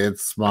 wait,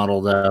 it's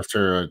modeled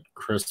after A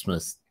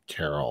Christmas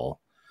Carol.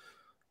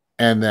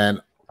 And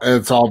then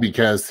it's all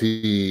because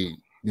he,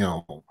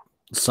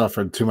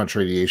 suffered too much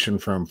radiation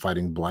from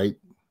fighting blight.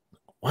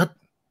 What?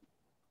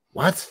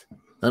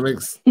 That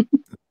makes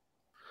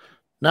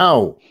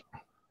no.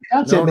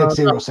 That's it makes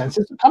zero sense.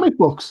 It's comic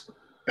books.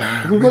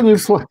 We're going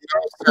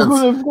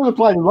to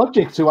apply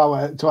logic to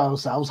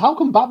ourselves. How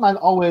come Batman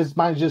always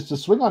manages to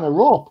swing on a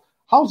rope?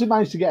 How does he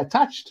manage to get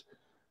attached?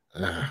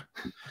 Like,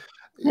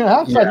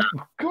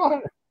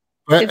 God.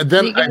 But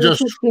then I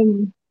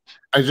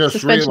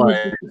just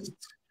realized,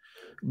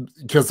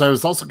 because I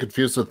was also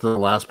confused with the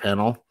last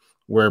panel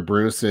where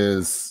Bruce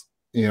is,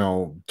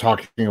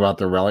 talking about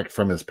the relic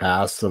from his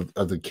past of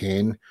the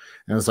cane,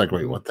 and it's like,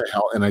 wait, what the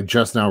hell? And I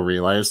just now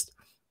realized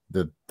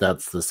that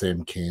that's the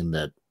same cane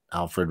that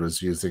Alfred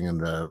was using in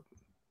the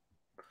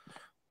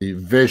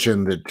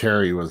vision that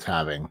Terry was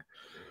having.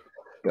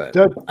 But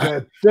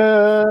I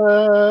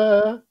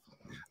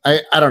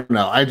don't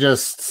know.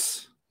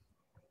 It's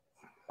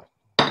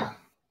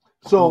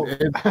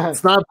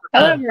not.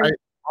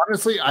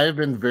 Honestly, I have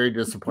been very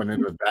disappointed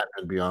with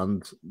Batman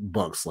Beyond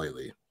books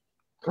lately.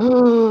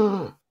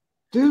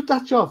 Dude,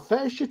 that's your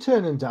fetish you're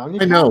turning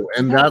down. I know,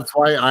 and that's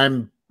why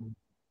I'm.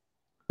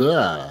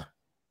 All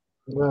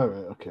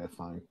right, okay,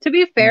 fine. To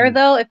be fair,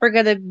 though, if we're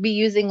going to be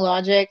using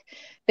logic,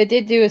 they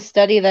did do a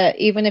study that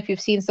even if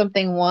you've seen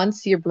something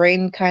once, your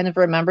brain kind of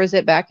remembers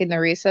it back in the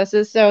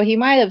recesses. So he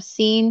might have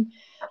seen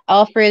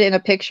Alfred in a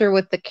picture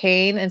with the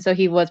cane, and so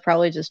he was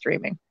probably just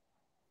dreaming.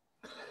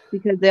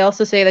 Because they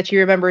also say that you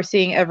remember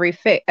seeing every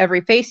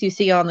face you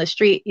see on the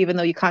street, even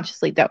though you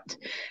consciously don't.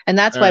 And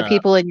that's why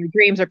people in your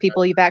dreams are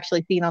people you've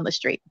actually seen on the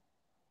street.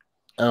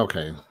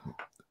 Okay.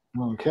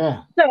 So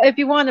if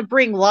you want to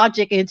bring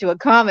logic into a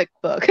comic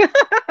book.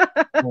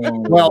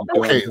 Well,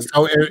 okay.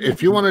 So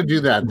if you want to do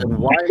that, then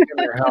why in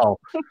the hell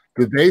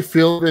did they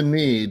feel the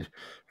need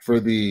for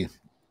the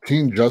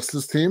Teen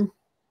Justice team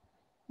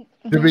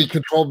to be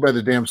controlled by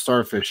the damn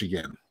starfish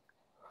again?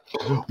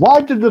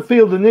 Why did they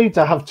feel the need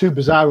to have two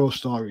Bizarro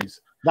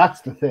stories? That's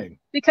the thing.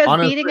 Because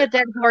beating a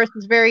dead horse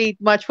is very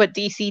much what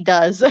DC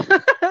does. If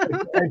that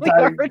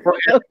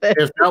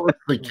was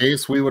the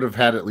case, we would have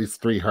had at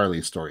least 3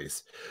 Harley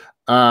stories.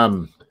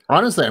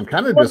 Honestly, I'm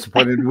kind of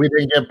disappointed we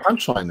didn't get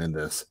Punchline in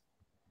this.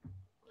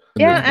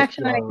 Yeah,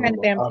 actually, I kind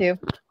of am too.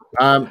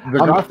 I'm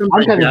kind of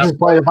disappointed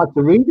I've had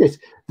to read this.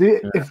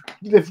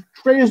 If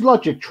Freyja's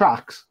logic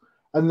tracks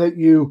and that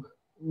you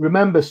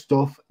remember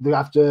stuff, they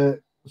have to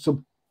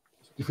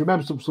if you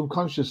remember something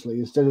subconsciously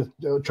instead of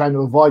trying to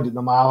avoid it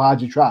no matter how hard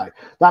you try,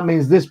 that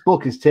means this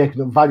book is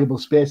taking up valuable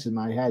space in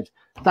my head.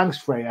 Thanks,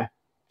 Freyja.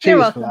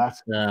 Cheers for that.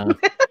 Yeah.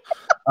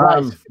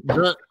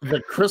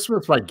 The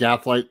Christmas by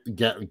Gaslight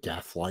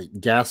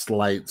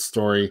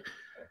story,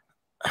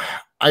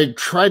 I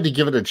tried to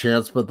give it a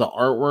chance, but the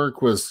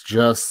artwork was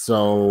just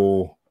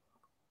so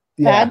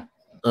bad.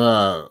 It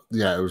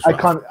was rough. I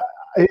can't.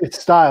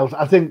 It's styled.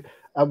 I think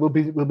we'll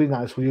be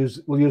nice.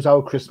 We'll use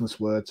our Christmas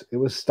words. It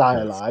was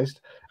stylized.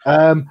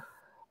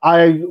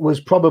 I was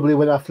probably,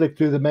 when I flicked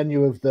through the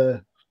menu of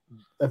the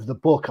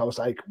book, I was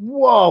like,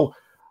 whoa.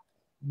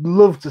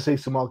 love to see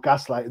some more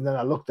Gaslight. And then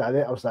I looked at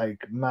it, I was like,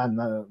 man,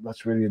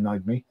 that's really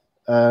annoyed me.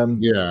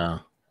 Yeah.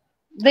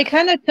 They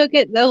kind of took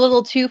it a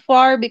little too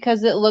far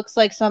because it looks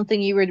like something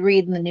you would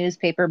read in the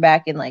newspaper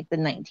back in like the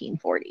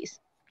 1940s.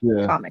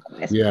 Yeah.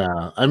 Comic-wise.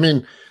 Yeah. I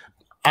mean,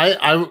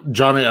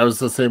 Johnny, I was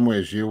the same way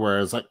as you, where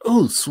I was like,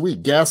 oh,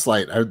 sweet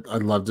Gaslight.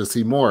 I'd love to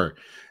see more.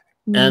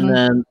 And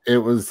then it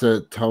was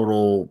a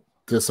total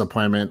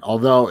disappointment,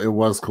 although it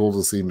was cool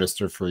to see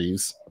Mr.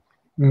 Freeze.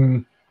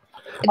 I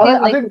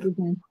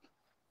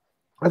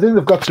think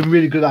they've got some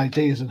really good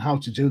ideas on how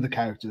to do the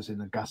characters in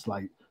a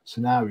Gaslight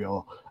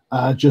scenario.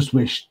 Just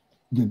wish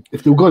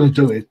if they were going to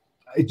do it,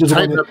 it doesn't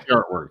tighten up the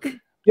artwork.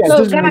 Yeah,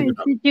 so guys,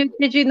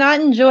 did you not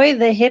enjoy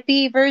the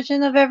hippie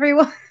version of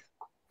everyone?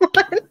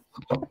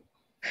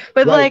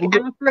 With like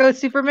Afro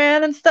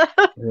Superman and stuff.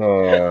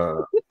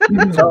 So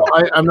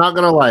I'm not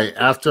gonna lie.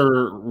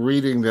 After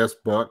reading this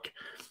book,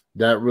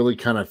 that really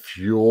kind of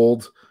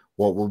fueled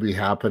what will be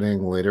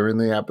happening later in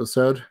the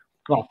episode.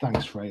 Oh,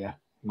 thanks, Freyja.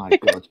 My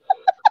God.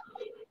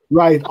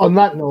 Right. On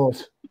that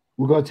note,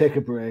 we're going to take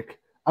a break.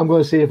 I'm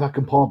going to see if I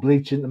can pour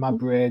bleach into my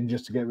brain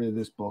just to get rid of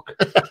this book.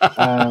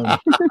 I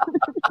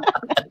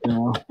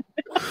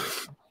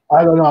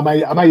don't know.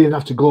 I might even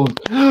have to go.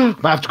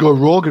 Might have to go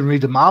rogue and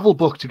read a Marvel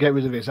book to get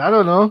rid of it. I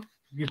don't know.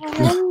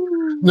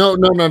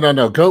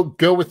 No.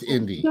 Go with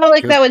Indy. I feel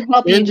like that would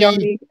help you,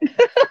 Johnny.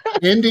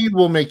 Indy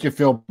will make you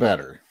feel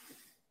better.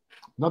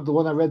 Not the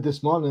one I read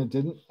this morning. It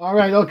didn't. All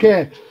right.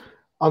 Okay.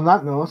 On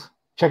that note,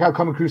 check out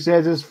Comic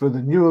Crusaders for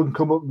the new and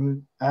come up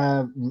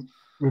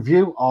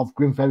review of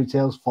Grim Fairy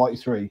Tales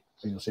 43.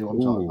 So you'll see what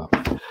I'm talking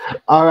about.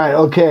 All right.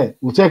 Okay.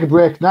 We'll take a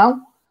break now,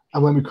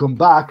 and when we come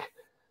back,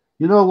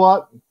 you know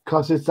what?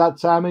 Because it's that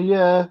time of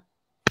year,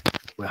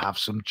 we'll have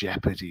some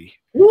Jeopardy.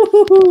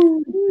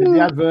 Woo-hoo-hoo. In the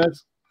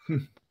adverts.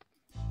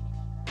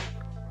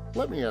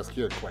 Let me ask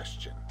you a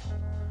question.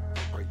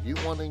 Are you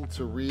wanting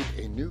to read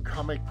a new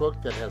comic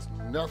book that has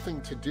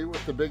nothing to do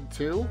with the big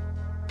two?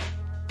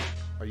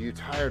 Are you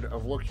tired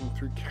of looking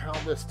through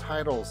countless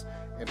titles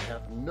and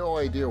have no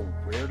idea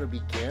where to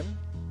begin?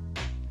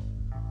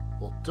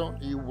 Well,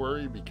 don't you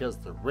worry, because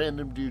the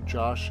Random Dude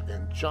Josh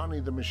and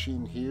Johnny the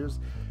Machine Hughes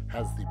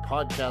has the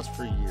podcast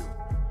for you.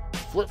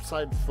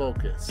 Flipside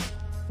Focus,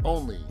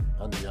 only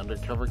on the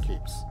Undercover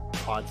Capes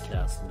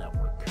Podcast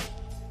Network.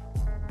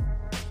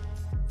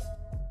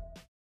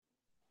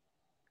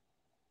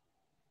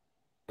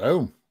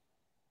 Boom.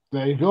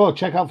 There you go.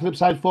 Check out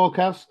Flipside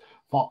Focus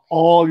for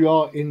all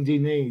your indie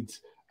needs.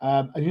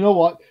 And you know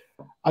what?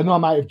 I know I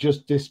might have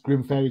just dissed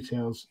Grim Fairy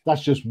Tales.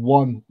 That's just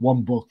one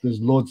book.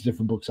 There's loads of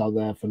different books out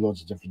there for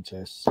loads of different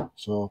tastes.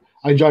 So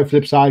I enjoy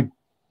Flipside.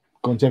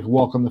 Go and take a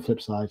walk on the flip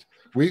side.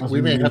 We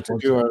may have to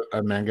do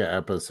a manga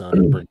episode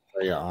and bring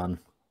Freyja on.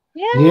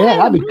 Yeah,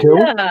 that'd be cool.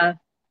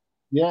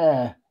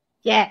 Yeah.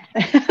 Cool.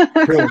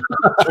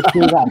 Let's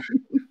do that.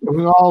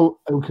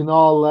 We can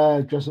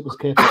all dress up as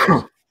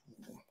K-popers.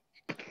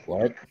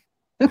 What?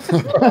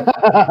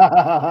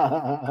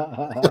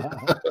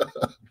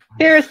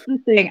 Here's the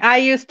thing. I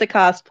used to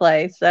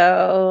cosplay,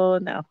 so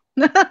no.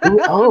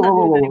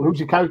 Who's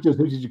your characters?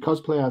 Who did you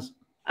cosplay as?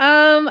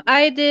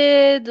 I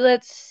did,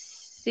 let's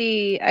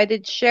see. I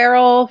did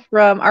Cheryl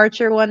from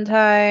Archer one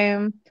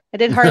time. I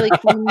did Harley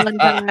Quinn one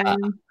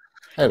time.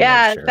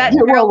 Yeah, that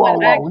whoa.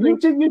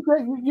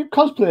 You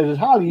cosplayed as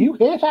Harley. You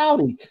hate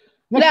Harley.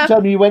 Next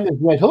time you went as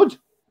Red Hood.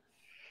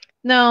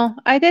 No,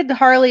 I did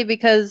Harley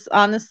because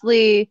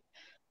honestly,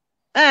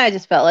 I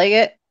just felt like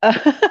it.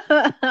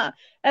 And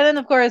then,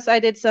 of course, I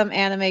did some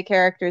anime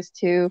characters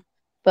too,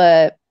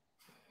 but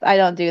I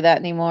don't do that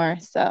anymore.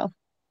 So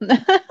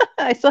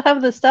I still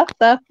have the stuff,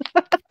 though.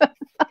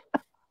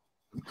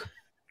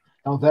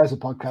 Oh, there's a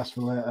podcast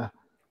for later.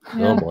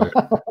 Yeah. Oh,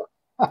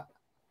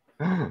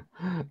 boy.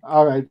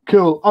 All right,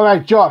 cool. All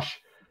right, Josh,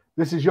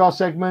 this is your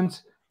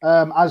segment.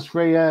 As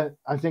Freyja,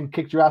 I think,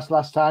 kicked your ass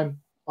last time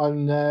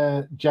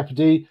on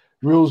Jeopardy.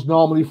 Rules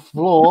normally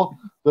flow,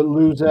 but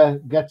loser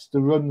gets to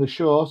run the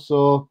show.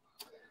 So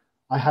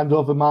I hand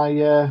over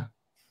my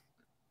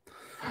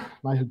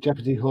my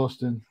Jeopardy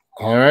hosting.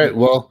 All right.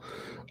 Well,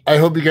 I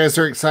hope you guys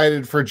are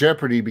excited for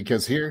Jeopardy,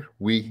 because here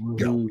we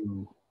go.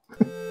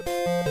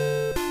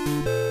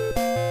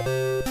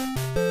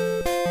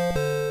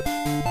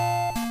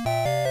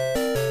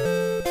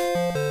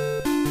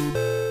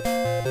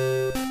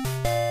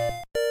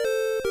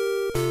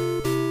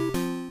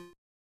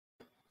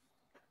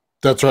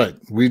 That's right.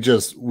 We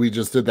just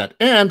did that.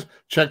 And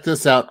check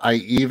this out. I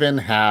even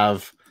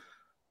have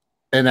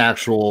an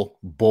actual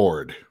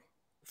board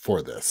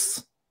for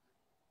this.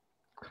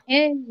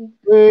 Yay.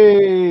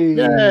 Hey.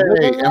 Yay.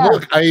 And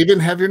look, I even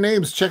have your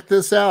names. Check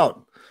this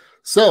out.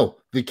 So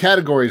the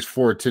categories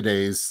for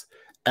today's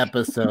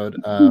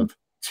episode of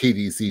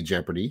TDC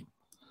Jeopardy.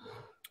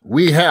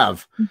 We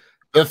have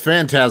the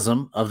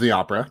Phantasm of the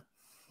Opera.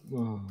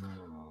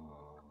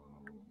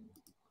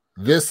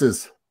 This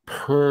is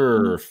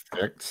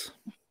perfect.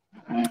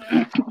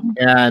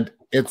 And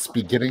it's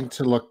beginning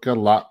to look a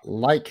lot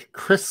like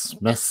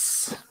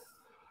Christmas.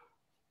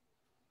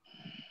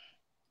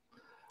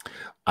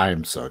 I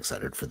am so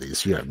excited for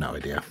these. You have no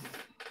idea.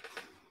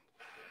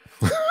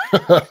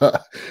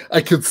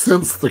 I could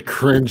sense the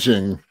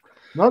cringing.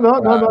 No.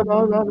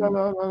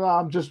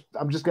 I'm just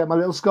getting my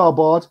little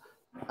scoreboard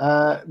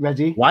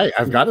ready. Why?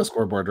 I've got a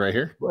scoreboard right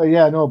here. Well,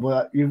 yeah, no,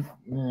 but you,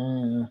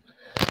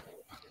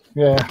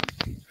 yeah,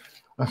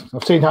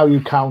 I've seen how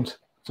you count.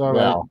 It's all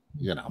right. Well,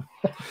 you know.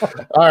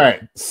 All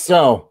right.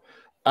 So,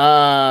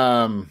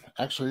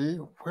 actually,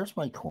 where's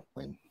my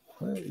coin?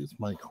 Where is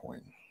my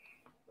coin?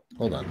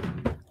 Hold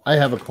on. I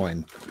have a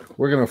coin.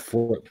 We're gonna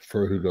flip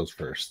for who goes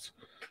first.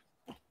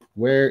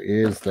 Where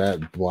is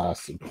that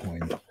blasted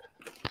coin?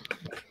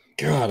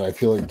 God, I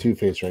feel like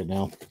Two-Face right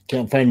now.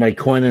 Can't find my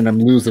coin and I'm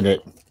losing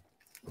it.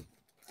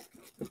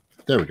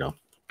 There we go.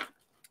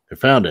 I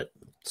found it.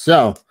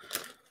 So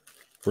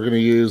we're going to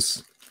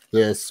use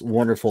this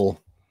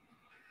wonderful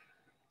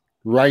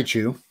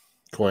Raichu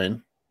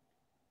coin.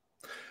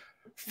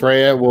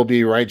 Freya will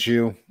be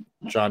Raichu.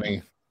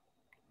 Johnny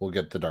will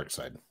get the dark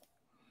side.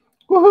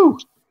 Woohoo!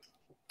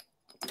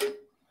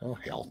 Oh,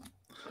 hell.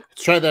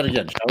 Let's try that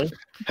again, shall we?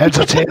 Heads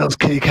or tails,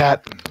 kitty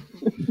cat.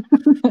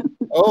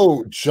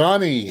 Oh,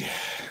 Johnny,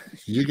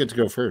 you get to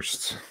go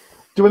first.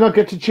 Do we not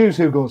get to choose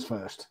who goes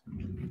first?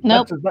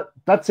 Nope.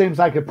 That seems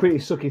like a pretty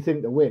sucky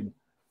thing to win.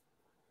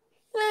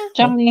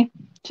 Johnny,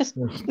 just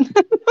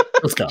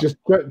Let's go.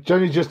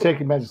 Johnny's just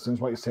taking medicine, is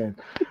what you're saying.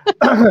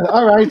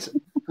 All right,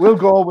 we'll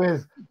go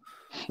with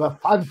the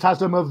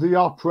Phantasm of the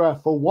Opera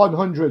for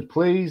 100,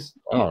 please.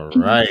 All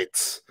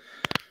right.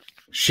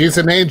 She's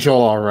an angel,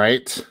 all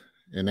right.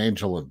 An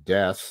angel of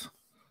death.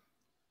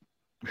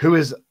 Who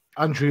is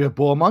Andrea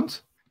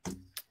Beaumont?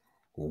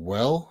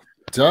 Well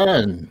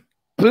done.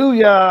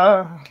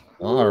 Booyah!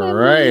 All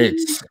right.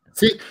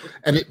 See,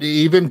 and it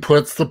even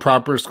puts the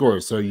proper score.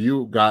 So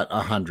you got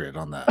 100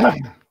 on that.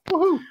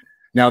 Woohoo!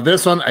 Now,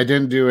 this one, I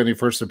didn't do any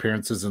first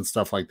appearances and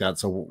stuff like that.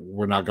 So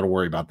we're not going to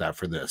worry about that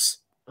for this.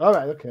 All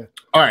right, okay.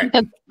 All right.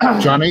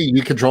 Johnny,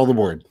 you control the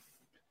board.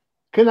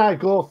 Can I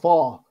go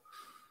for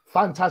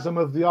Phantasm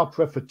of the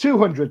Opera for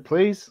 200,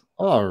 please?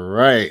 All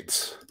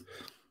right.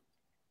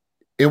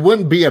 It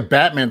wouldn't be a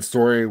Batman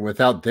story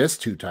without this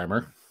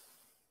two-timer.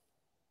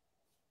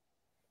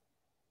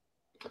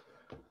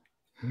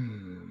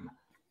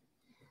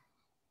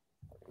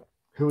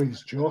 Who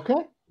is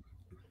Joker?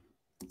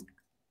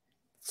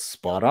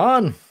 Spot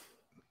on.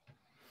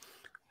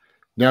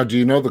 Now, do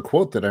you know the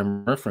quote that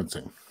I'm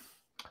referencing?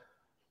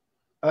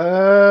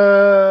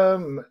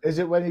 Is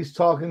it when he's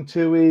talking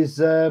to his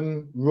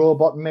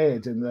robot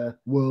maid in the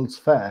World's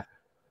Fair?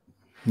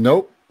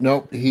 Nope.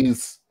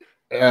 He's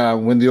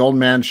when the old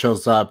man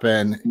shows up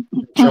and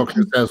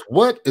Joker says,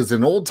 "What is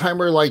an old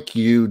timer like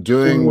you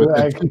doing with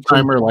a two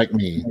timer like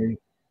me?"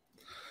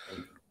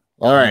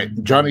 All right,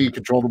 Johnny, you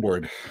control the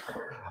board.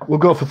 We'll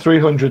go for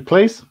 300,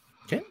 please.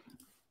 Okay.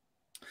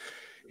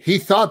 He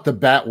thought the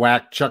bat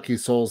whacked Chucky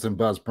Souls and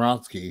Buzz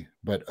Bronski,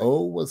 but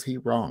oh, was he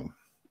wrong?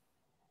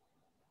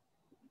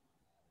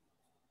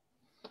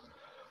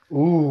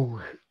 Ooh,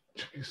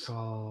 Chucky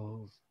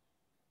Souls.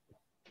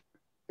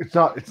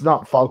 It's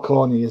not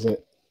Falcone, is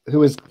it?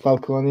 Who is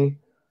Falcone?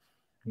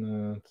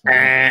 No, it's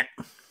not.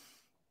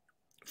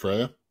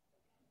 Freya?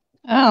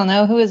 I don't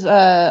know. Who is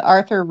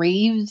Arthur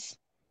Reeves?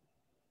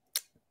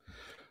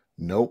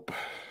 Nope.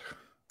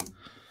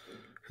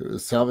 Who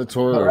is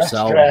Salvatore or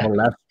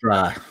Balestra.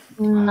 Balestra?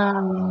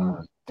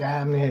 No.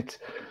 Damn it!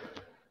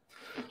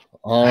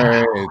 All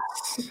right.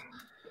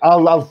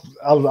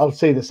 I'll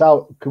see this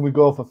out. Can we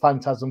go for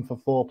Phantasm for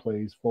 4,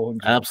 please?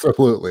 400.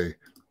 Absolutely.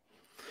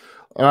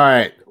 All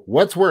right.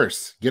 What's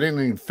worse, getting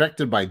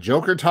infected by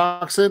Joker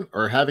toxin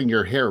or having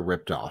your hair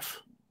ripped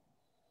off?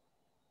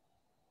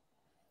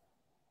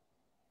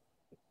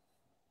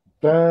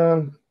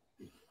 Is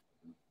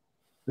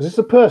this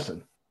a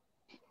person?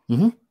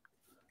 Mm-hmm.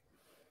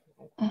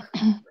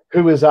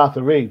 Who is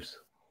Arthur Reeves?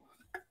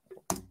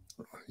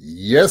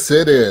 Yes,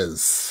 it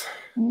is.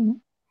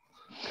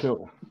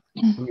 Cool.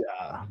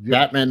 Yeah.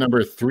 Batman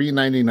number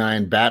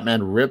 399.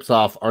 Batman rips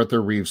off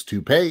Arthur Reeves'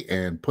 toupee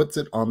and puts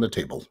it on the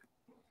table.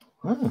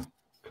 Oh,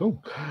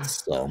 cool.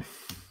 So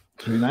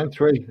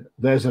 393.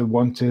 There's a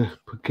one to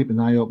keep an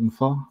eye open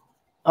for.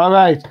 All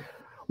right.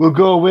 We'll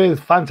go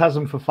with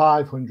Phantasm for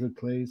 500,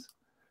 please.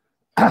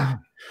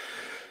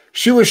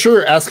 She was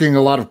sure asking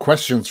a lot of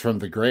questions from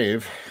the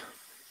grave.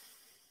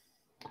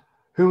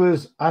 Who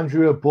is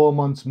Andrea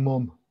Beaumont's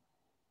mum?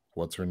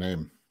 What's her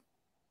name?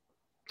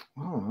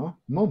 I don't know.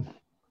 Mum.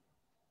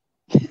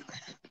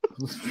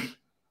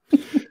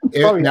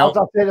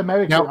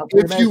 Now,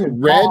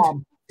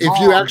 if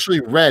you actually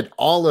read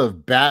all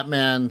of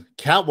Batman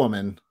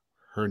Catwoman,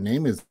 her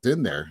name is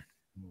in there.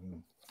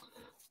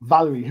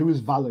 Valerie. Who is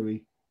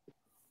Valerie?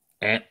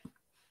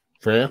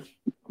 Freya?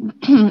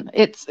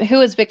 It's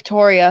who is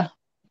Victoria?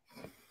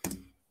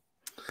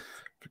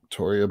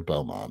 Victoria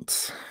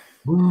Beaumont.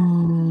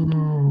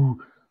 Ooh.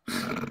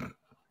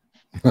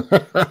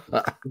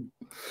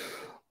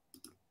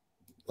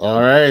 All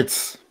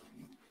right.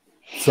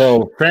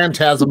 So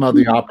Phantasm of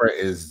the Opera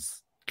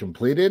is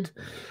completed.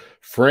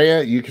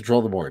 Freya, you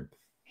control the board.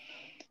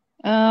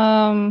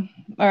 All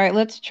right,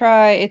 let's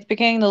try. It's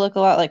beginning to look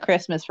a lot like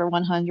Christmas for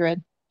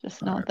 100.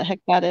 Just know what the heck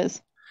that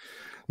is.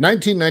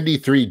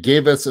 1993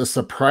 gave us a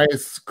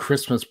surprise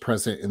Christmas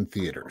present in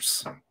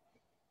theaters.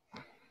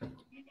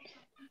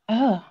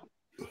 Oh.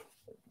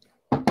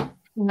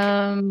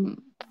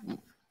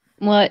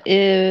 What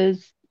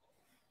is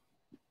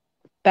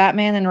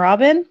Batman and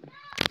Robin?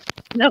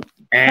 Nope.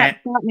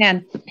 Batman.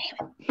 Damn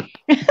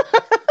it.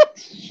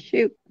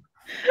 Shoot.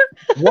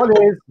 What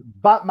is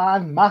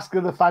Batman Mask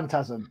of the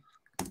Phantasm?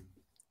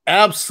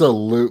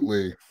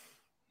 Absolutely.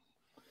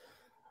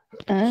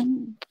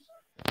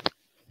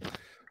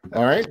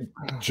 All right,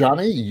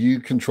 Johnny, you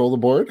control the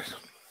board.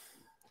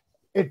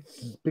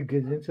 It's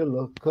beginning to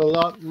look a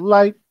lot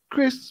like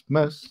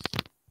Christmas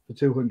for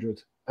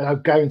 200. And I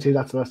guarantee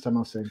that's the last time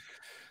I'll sing.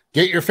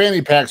 Get your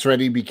fanny packs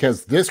ready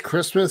because this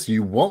Christmas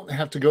you won't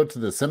have to go to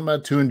the cinema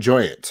to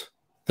enjoy it.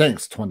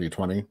 Thanks,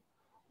 2020.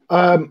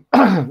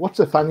 What's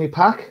a fanny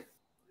pack?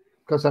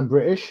 Because I'm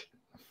British.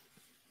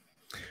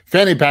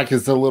 Fanny pack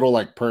is the little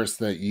like purse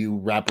that you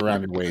wrap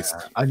around your waist.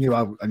 I knew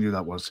where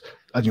it was.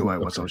 I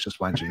was just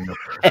winding you up.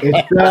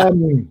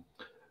 It's,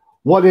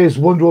 what is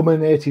Wonder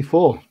Woman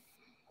 84?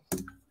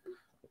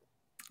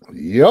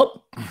 Yep.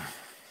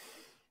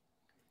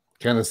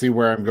 Kind of see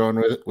where I'm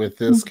going with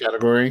this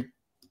category.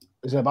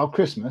 Is it about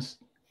Christmas?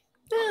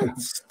 Yeah,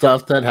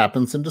 stuff that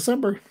happens in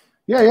December.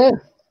 Yeah.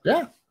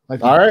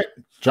 Like all right,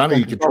 Johnny,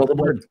 you control the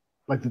board.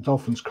 Like the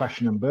dolphins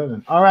crashing and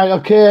burning. All right,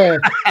 okay.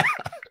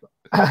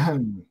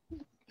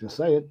 Just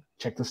say it.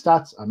 Check the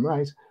stats. I'm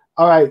right.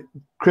 All right,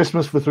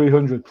 Christmas for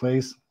 300,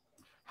 please.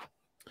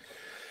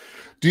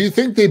 Do you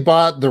think they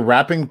bought the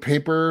wrapping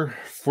paper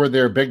for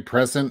their big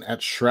present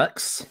at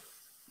Shrek's?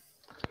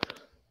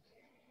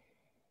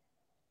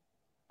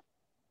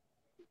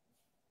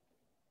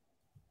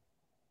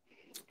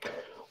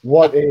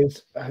 What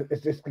is...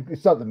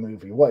 It's not the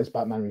movie. What is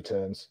Batman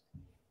Returns?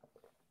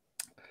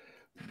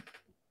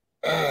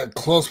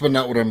 Close, but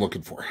not what I'm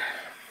looking for.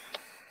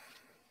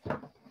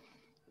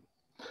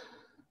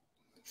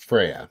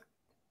 Freyja.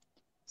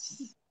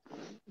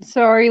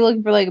 So are you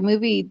looking for like a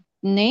movie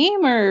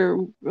name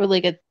or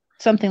like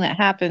something that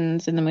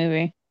happens in the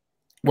movie?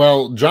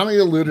 Well, Johnny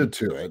alluded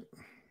to it.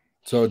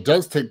 So it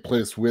does take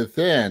place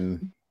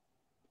within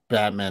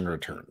Batman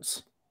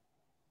Returns.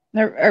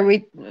 Are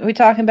we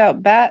talking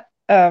about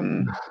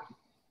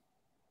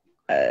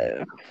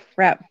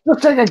crap.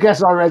 Let's take a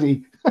guess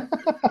already.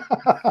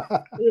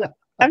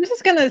 I'm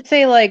just gonna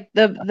say like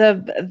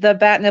the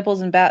bat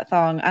nipples and bat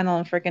thong. I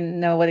don't freaking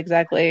know what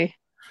exactly.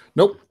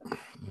 Nope.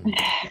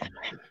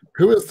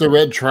 Who is the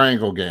Red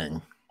Triangle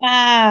Gang?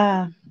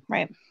 Ah,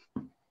 right.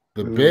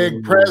 The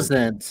big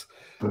present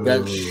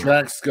that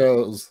Shrek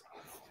goes,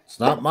 it's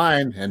not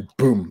mine, and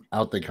boom,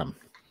 out they come.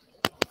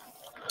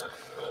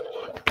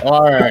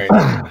 All right.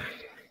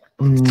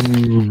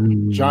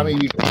 Johnny,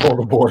 you control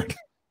the board.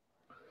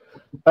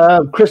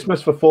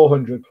 Christmas for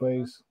 400,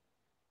 please.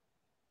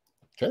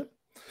 Okay.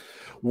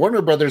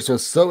 Warner Brothers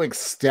was so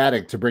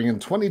ecstatic to bring in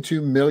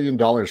 $22 million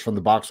from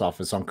the box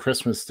office on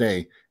Christmas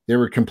Day, they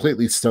were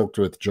completely stoked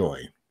with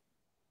joy.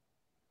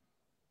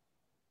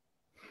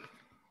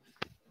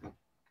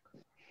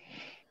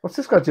 What's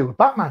this got to do with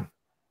Batman?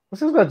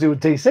 What's this got to do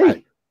with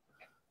DC?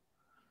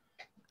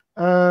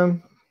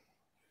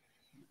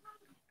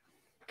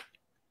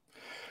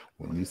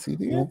 When you see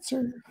the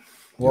answer,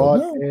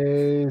 what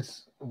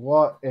is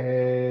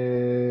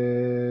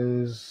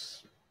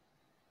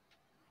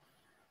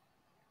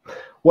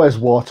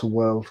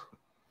Waterworld?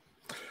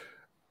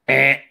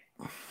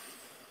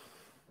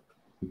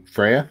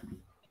 Freya?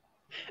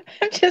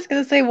 I'm just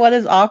gonna say what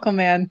is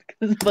Aquaman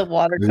because of the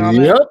water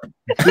comment. Yep.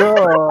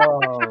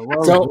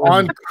 Well so done.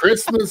 on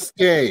Christmas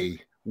Day,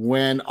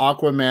 when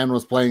Aquaman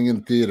was playing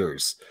in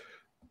theaters,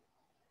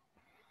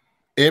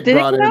 it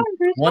brought in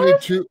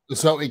 22.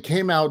 So it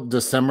came out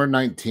December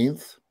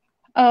 19th.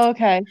 Oh,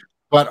 okay.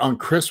 But on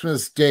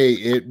Christmas Day,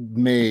 it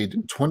made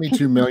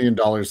 $22 million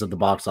at the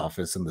box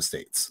office in the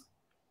States.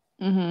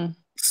 Mm-hmm.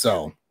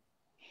 So,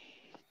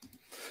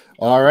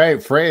 all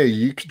right, Freya,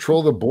 you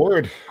control the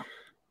board.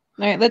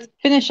 All right, let's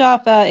finish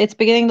off. It's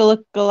beginning to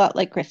look a lot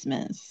like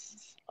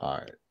Christmas. All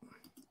right.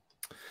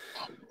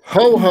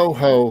 Ho, ho,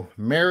 ho.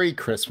 Merry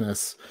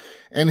Christmas.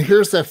 And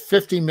here's a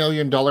 $50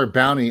 million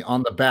bounty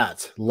on the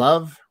bat.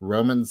 Love,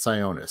 Roman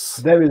Sionis.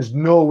 There is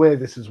no way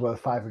this is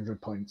worth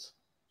 500 points.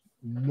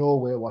 No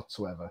way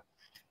whatsoever.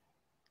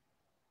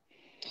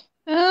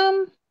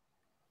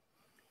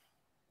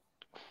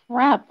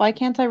 Crap. Why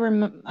can't I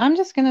remember? I'm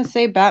just going to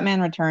say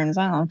Batman Returns.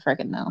 I don't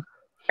freaking know.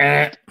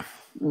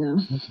 No.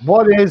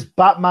 What is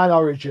Batman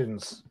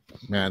Origins?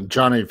 Man,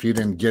 Johnny, if you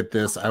didn't get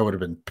this, I would have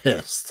been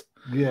pissed.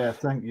 Yeah,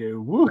 thank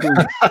you.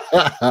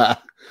 Woohoo.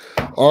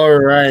 All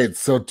right,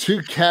 so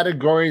 2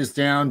 categories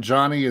down.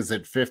 Johnny is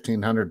at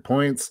 1,500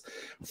 points.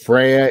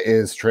 Freya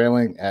is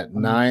trailing at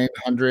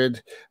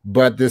 900,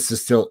 but this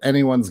is still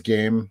anyone's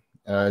game.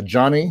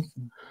 Johnny,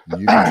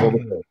 you control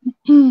the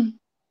board.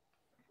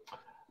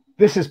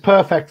 This is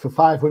perfect for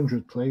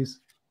 500,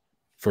 please.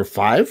 For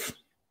 5?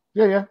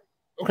 Yeah.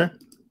 Okay.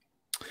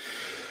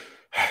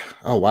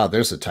 Oh, wow,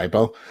 there's a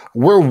typo.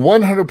 We're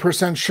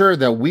 100% sure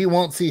that we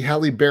won't see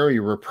Halle Berry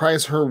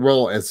reprise her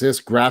role as this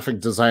graphic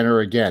designer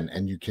again,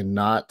 and you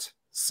cannot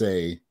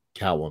say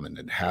Catwoman.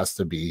 It has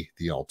to be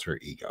the alter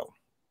ego.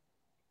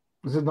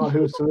 Is it not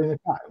who is Selena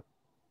Kyle?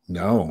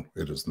 No,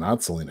 it is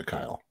not Selena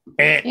Kyle.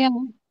 Yeah.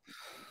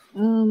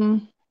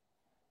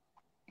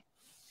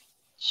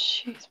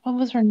 Jeez, what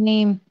was her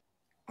name?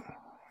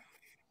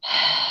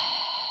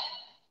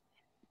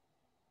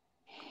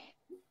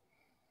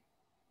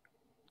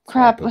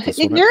 Crap.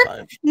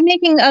 You're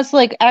making us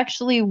like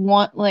actually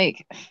want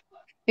like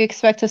you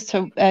expect us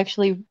to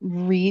actually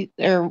read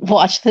or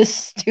watch this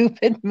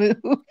stupid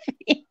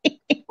movie.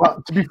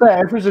 Well, to be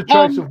fair, if it was a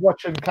choice of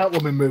watching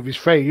Catwoman movies,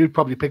 Frey, you'd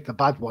probably pick the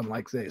bad one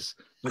like this.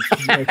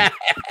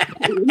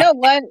 You know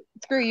what?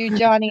 Screw you,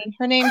 Johnny.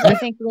 Her name's, I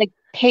think, like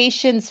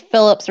Patience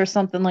Phillips or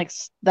something like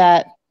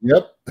that.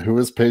 Yep. Who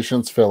is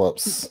Patience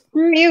Phillips?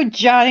 Screw you,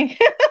 Johnny.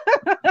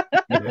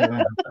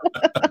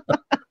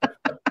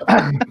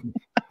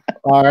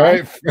 All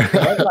right.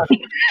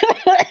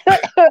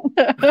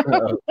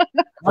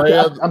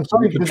 I'm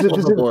sorry, because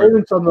there's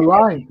interference on the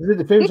line. There's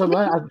interference on the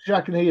line. I'm sure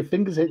I can hear your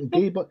fingers hitting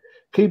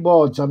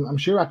keyboards. I'm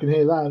sure I can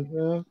hear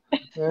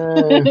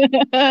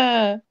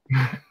that.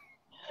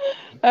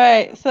 All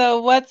right.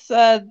 So what's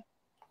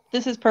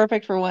this is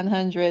perfect for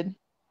 100.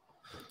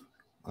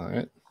 All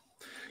right.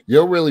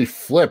 You'll really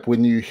flip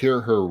when you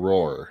hear her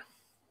roar.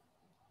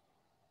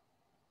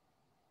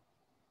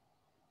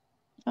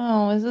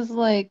 Oh, is this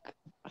like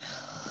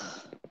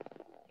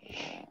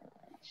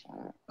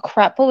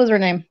crap? What was her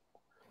name?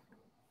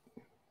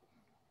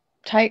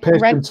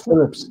 Patience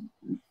Phillips.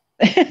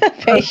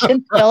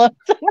 Patience Phillips.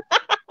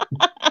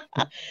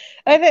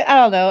 I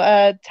don't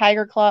know.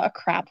 Tiger Claw.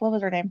 Crap. What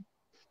was her name?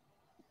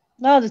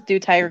 No, I'll just do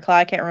Tiger Claw.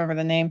 I can't remember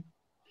the name.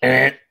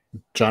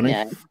 Johnny.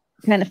 Yeah,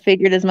 kind of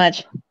figured as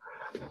much.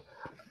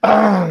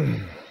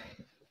 Then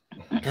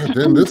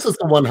this is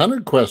the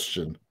 100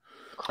 question.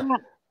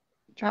 Crap.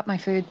 Drop my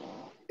food.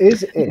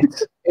 Is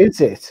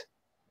it?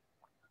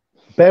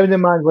 Bearing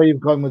in mind where you've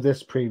gone with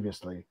this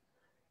previously,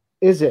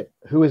 is it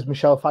who is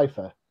Michelle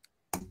Pfeiffer?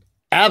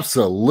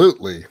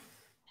 Absolutely.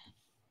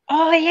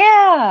 Oh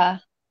yeah.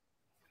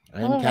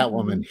 And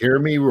Catwoman, hear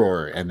me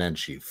roar, and then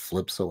she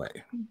flips away.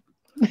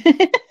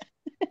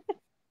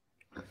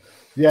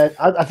 Yeah,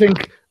 I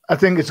think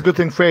it's a good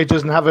thing Frey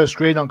doesn't have her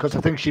screen on, because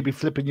I think she'd be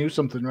flipping you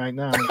something right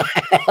now.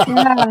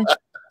 Yeah.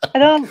 I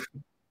don't.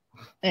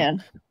 Yeah.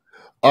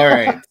 All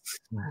right.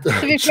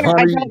 To be fair,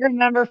 I don't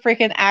remember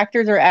freaking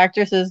actors or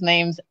actresses'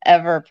 names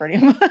ever, pretty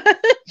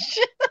much.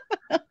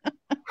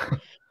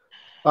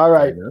 All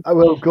right, I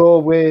will go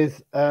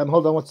with.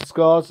 Hold on, what's the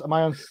scores? Am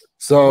I on?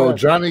 So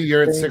Johnny,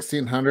 you're at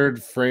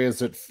 1600. Frey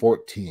is at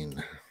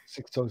 14.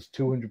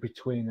 200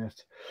 between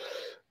it.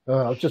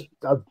 I'll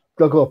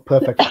go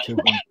perfect for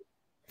 200.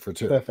 For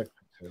 2. Perfect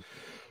for 2.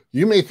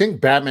 You may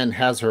think Batman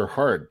has her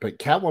heart, but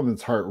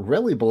Catwoman's heart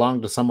really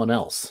belonged to someone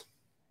else.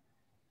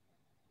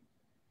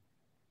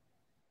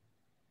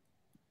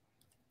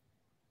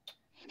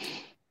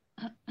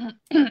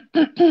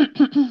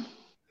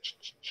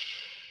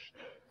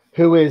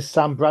 Who is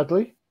Sam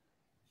Bradley?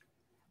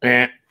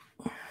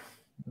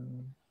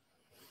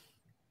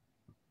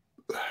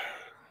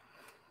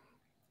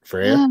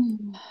 Freya?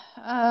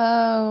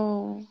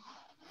 Oh,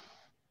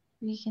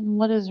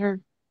 what is her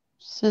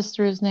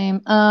sister's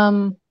name?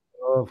 Oh,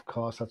 of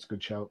course, that's a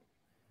good shout.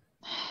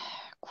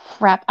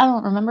 Crap, I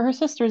don't remember her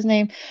sister's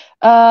name.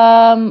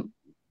 Who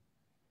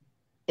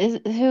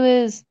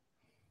is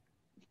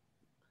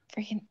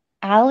freaking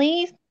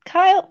Allie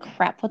Kyle?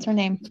 Crap, what's her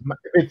name?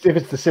 If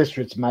it's the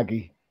sister, it's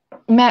Maggie.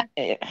 Yeah,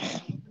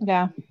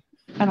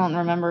 I don't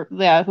remember.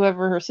 Yeah,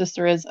 whoever her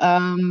sister is.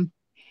 I'll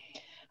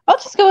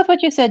just go with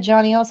what you said,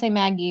 Johnny. I'll say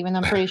Maggie, even though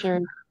I'm pretty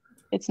sure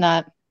it's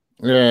not.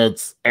 Yeah,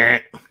 it's.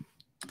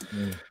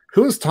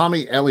 Who is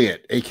Tommy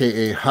Elliott,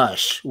 aka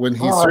Hush, when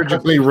he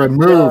surgically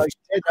removed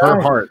her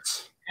heart?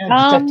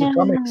 Detective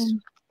Comics.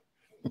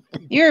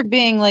 You're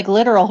being like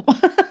literal.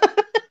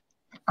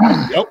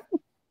 Yep.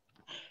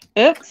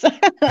 Oops.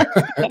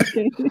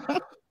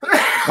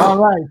 All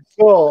right,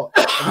 so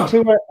I'm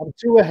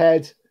two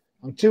ahead.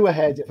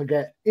 If I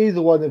get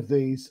either one of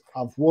these,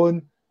 I've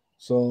won.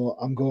 So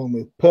I'm going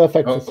with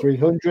perfect for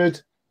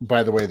 300.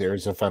 By the way, there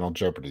is a final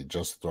Jeopardy.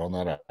 Just throwing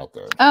that out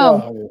there.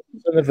 Oh.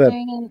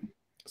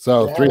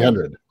 So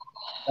 300.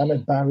 Damn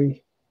it,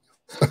 Barry.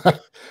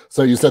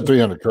 So you said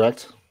 300,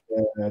 correct?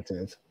 Yeah, that's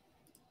it.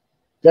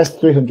 Yes,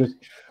 300.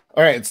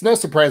 All right. It's no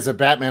surprise that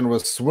Batman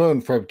was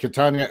swooned from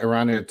Titania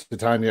Irania to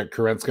Titania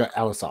Kerenska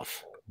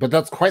Alisov. But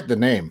that's quite the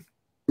name.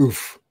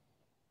 Oof.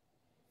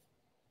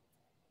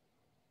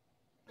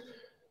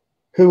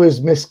 Who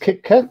is Miss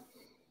Kitka?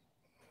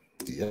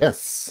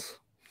 Yes.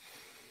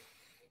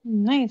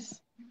 Nice.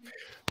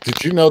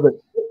 Did you know that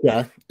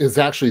Kitka is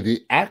actually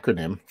the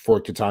acronym for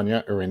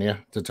Titania Irania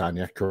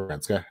Titania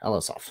Kerenska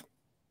Alisov?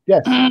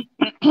 Yes. Yes,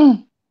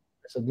 I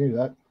knew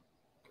that.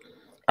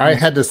 I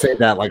had to say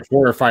that like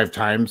 4 or 5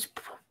 times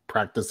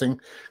practicing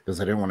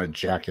because I didn't want to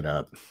jack it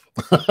up.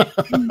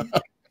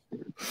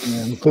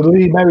 For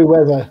Lee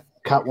Merriweather,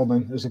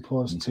 Catwoman as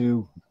opposed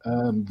to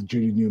the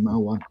Judy Newmar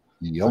one.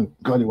 Yep.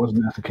 Thank God it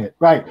wasn't Eartha Kitt.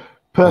 Right.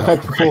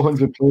 Perfect for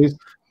 400, please.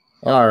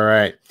 All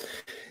right.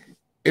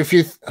 If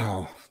you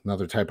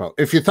another typo.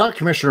 If you thought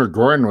Commissioner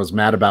Gordon was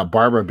mad about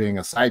Barbara being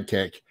a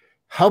sidekick,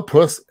 how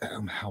pissed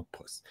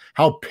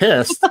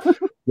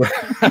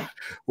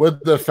would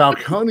the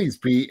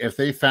Falcones be if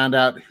they found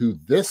out who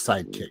this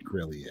sidekick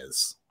really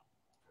is?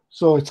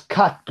 So it's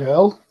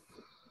Catgirl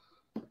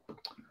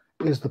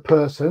is the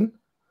person.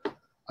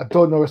 I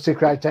don't know her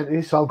secret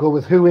identity, so I'll go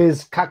with who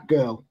is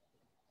Catgirl.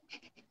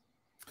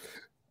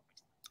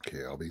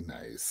 Okay, I'll be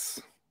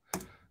nice.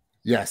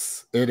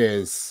 Yes, it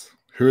is.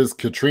 Who is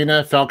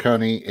Katrina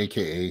Falcone,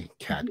 aka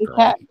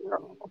Catgirl?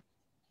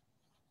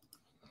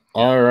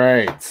 All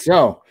right,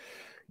 so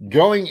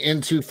going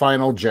into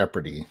Final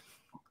Jeopardy,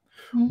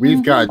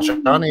 we've got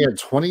Johnny at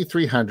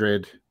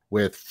 2,300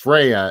 with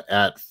Freyja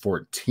at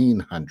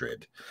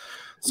 1,400.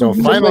 So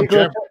Final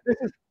Jeopardy.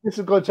 This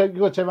is going to take.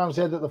 You got to turn around and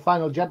say that the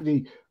Final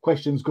Jeopardy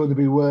question is going to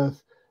be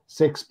worth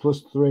 6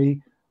 plus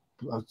 3,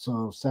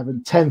 so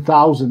 7,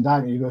 10,000.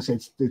 Aren't you? You're going to say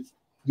it's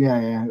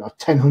 1,000,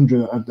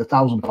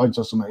 1,000 points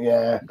or something.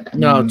 Yeah.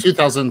 No,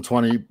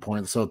 2,020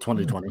 points. So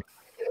 2020.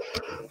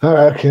 All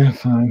right, okay,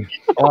 fine.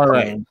 All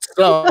right.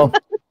 So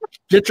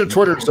get your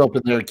Twitters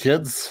open there,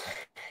 kids.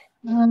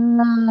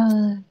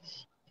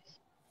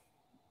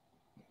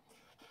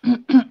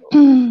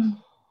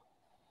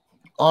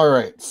 All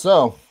right.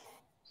 So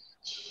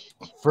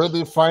for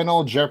the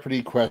Final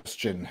Jeopardy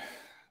question,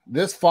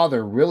 this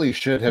father really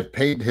should have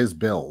paid his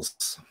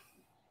bills.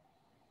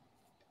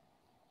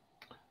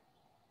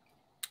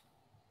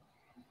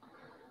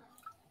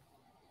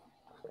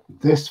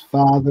 This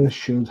father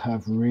should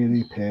have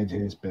really paid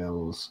his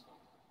bills.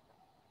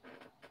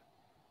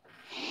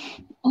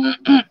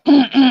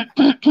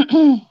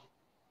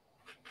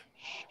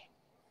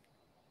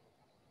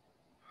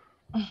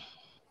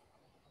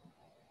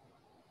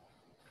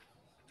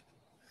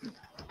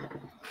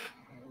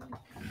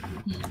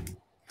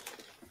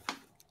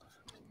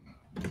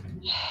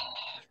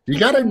 You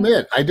got to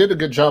admit, I did a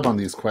good job on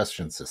these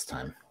questions this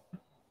time.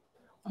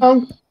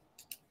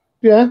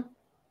 Yeah.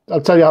 I'll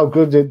tell you how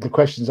good the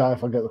questions are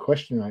if I get the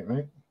question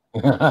right?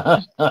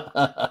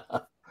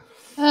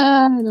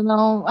 I don't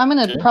know. I'm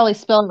going to probably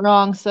spell it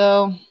wrong,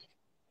 so.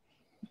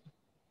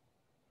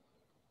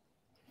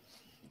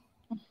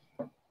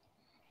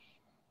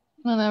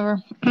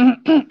 Whatever.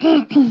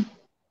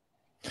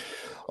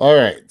 All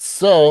right.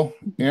 So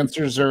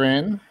answers are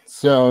in.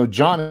 So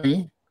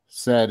Johnny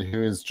said,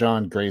 who is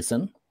John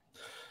Grayson?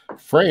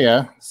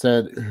 Freyja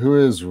said, who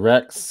is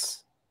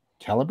Rex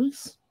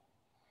Calabrese?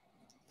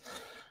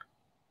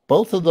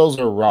 Both of those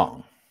are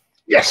wrong.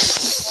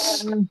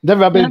 Yes.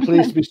 Never have been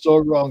pleased to be so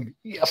wrong.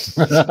 Yes.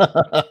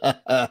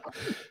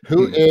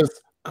 Who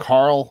is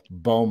Carl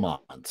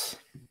Beaumont?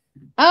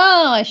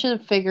 Oh, I should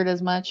have figured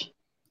as much.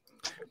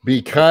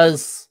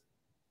 Because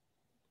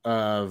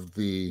of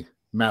the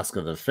Mask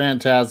of the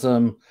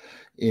Phantasm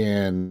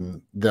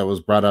that was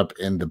brought up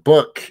in the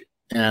book,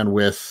 and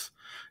with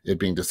it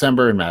being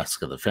December and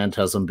Mask of the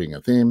Phantasm being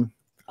a theme,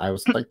 I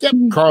was like, yep,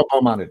 Carl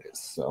Beaumont it is.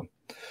 So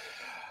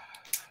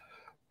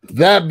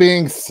that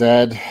being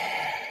said,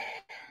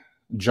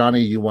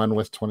 Johnny, you won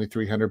with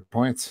 2,300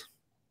 points.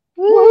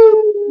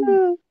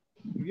 Woo!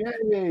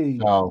 Yay!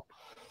 So,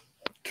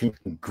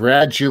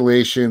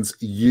 congratulations,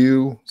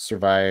 you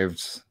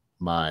survived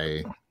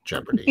my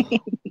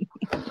Jeopardy.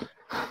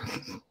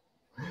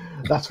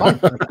 That's fine.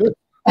 That's good.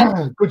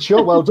 Good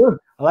show. Well done.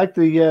 I like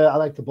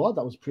the board.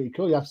 That was pretty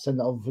cool. You have to send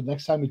that over for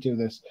next time we do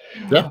this.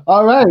 Yeah.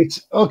 All right.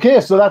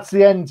 Okay. So that's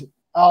the end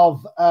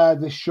of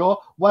this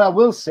show. What I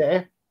will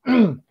say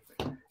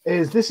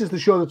is this is the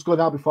show that's going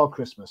out before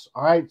Christmas.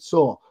 All right.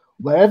 So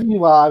wherever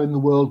you are in the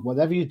world,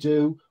 whatever you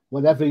do,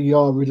 whatever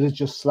your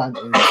religious slant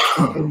is,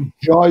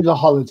 enjoy the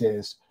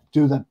holidays.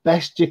 Do the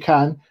best you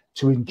can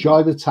to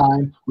enjoy the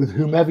time with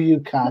whomever you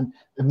can,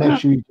 and make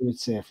sure you do it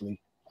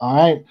safely. All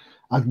right.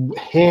 I'd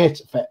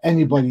hate for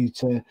anybody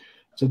to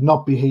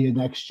not be here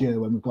next year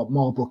when we've got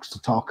more books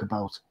to talk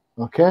about.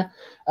 Okay.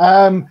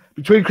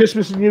 Between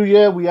Christmas and New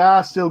Year, we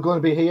are still going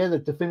to be here. The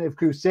Definitive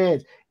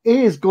Crusade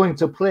is going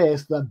to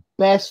place the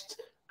best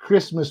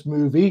Christmas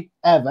movie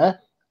ever.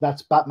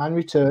 That's Batman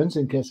Returns,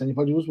 in case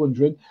anybody was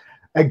wondering,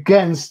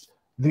 against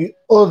the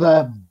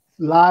other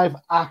live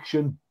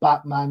action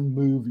Batman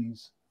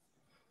movies.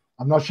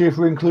 I'm not sure if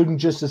we're including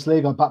Justice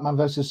League or Batman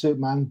versus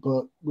Superman,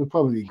 but we'll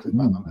probably include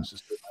Batman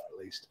versus Superman at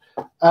least.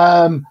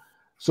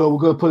 So we're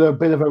going to put a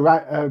bit of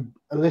a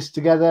list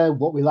together,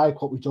 what we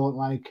like, what we don't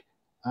like,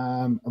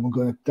 and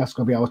that's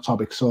going to be our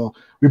topic. So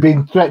we've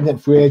been threatening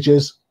it for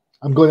ages.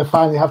 I'm going to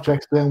finally have to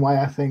explain why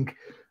I think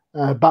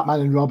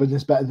Batman and Robin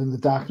is better than The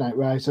Dark Knight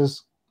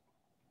Rises.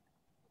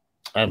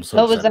 I'm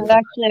so was that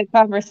actually a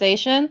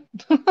conversation?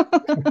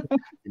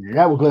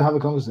 Yeah, we're going to have a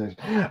conversation.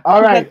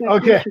 All right,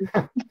 okay.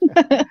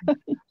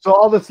 So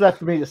all that's left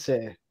for me to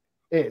say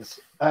is,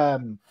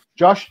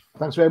 Josh,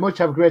 thanks very much.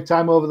 Have a great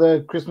time over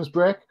the Christmas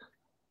break.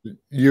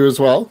 You as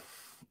well.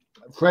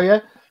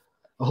 Freyja,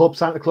 I hope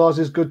Santa Claus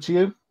is good to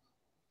you.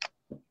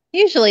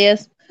 Usually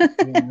is.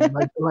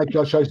 I like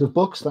your choice of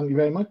books. Thank you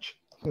very much.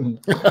 And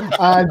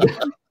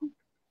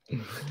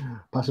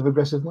passive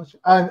aggressive much.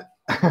 And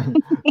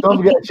don't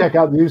forget to check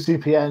out the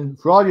UCPN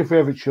for all your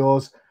favorite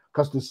shows,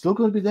 because they're still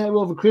going to be there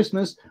over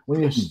Christmas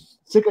when you're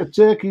sick of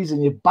turkeys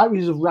and your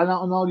batteries have run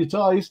out on all your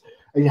toys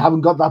and you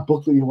haven't got that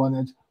book that you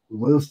wanted.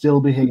 We'll still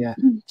be here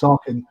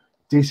talking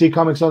DC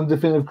Comics on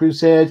Definitive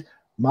Crusade,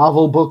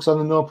 Marvel books on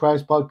the No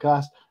Price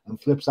podcast, and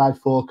Flipside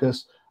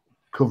Focus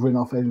covering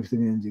off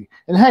everything indie.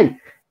 And hey,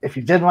 if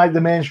you didn't like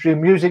the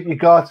mainstream music you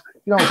got,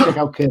 you know, check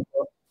out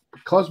K-pop,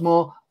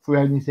 Cosmo for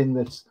anything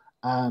that's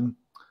a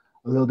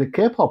little bit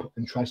K-pop,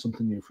 and try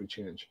something new for a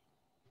change.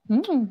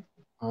 All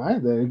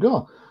right, there you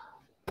go.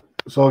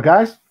 So,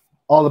 guys,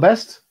 all the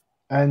best,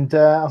 and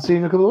I'll see you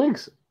in a couple of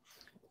weeks.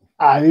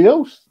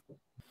 Adios.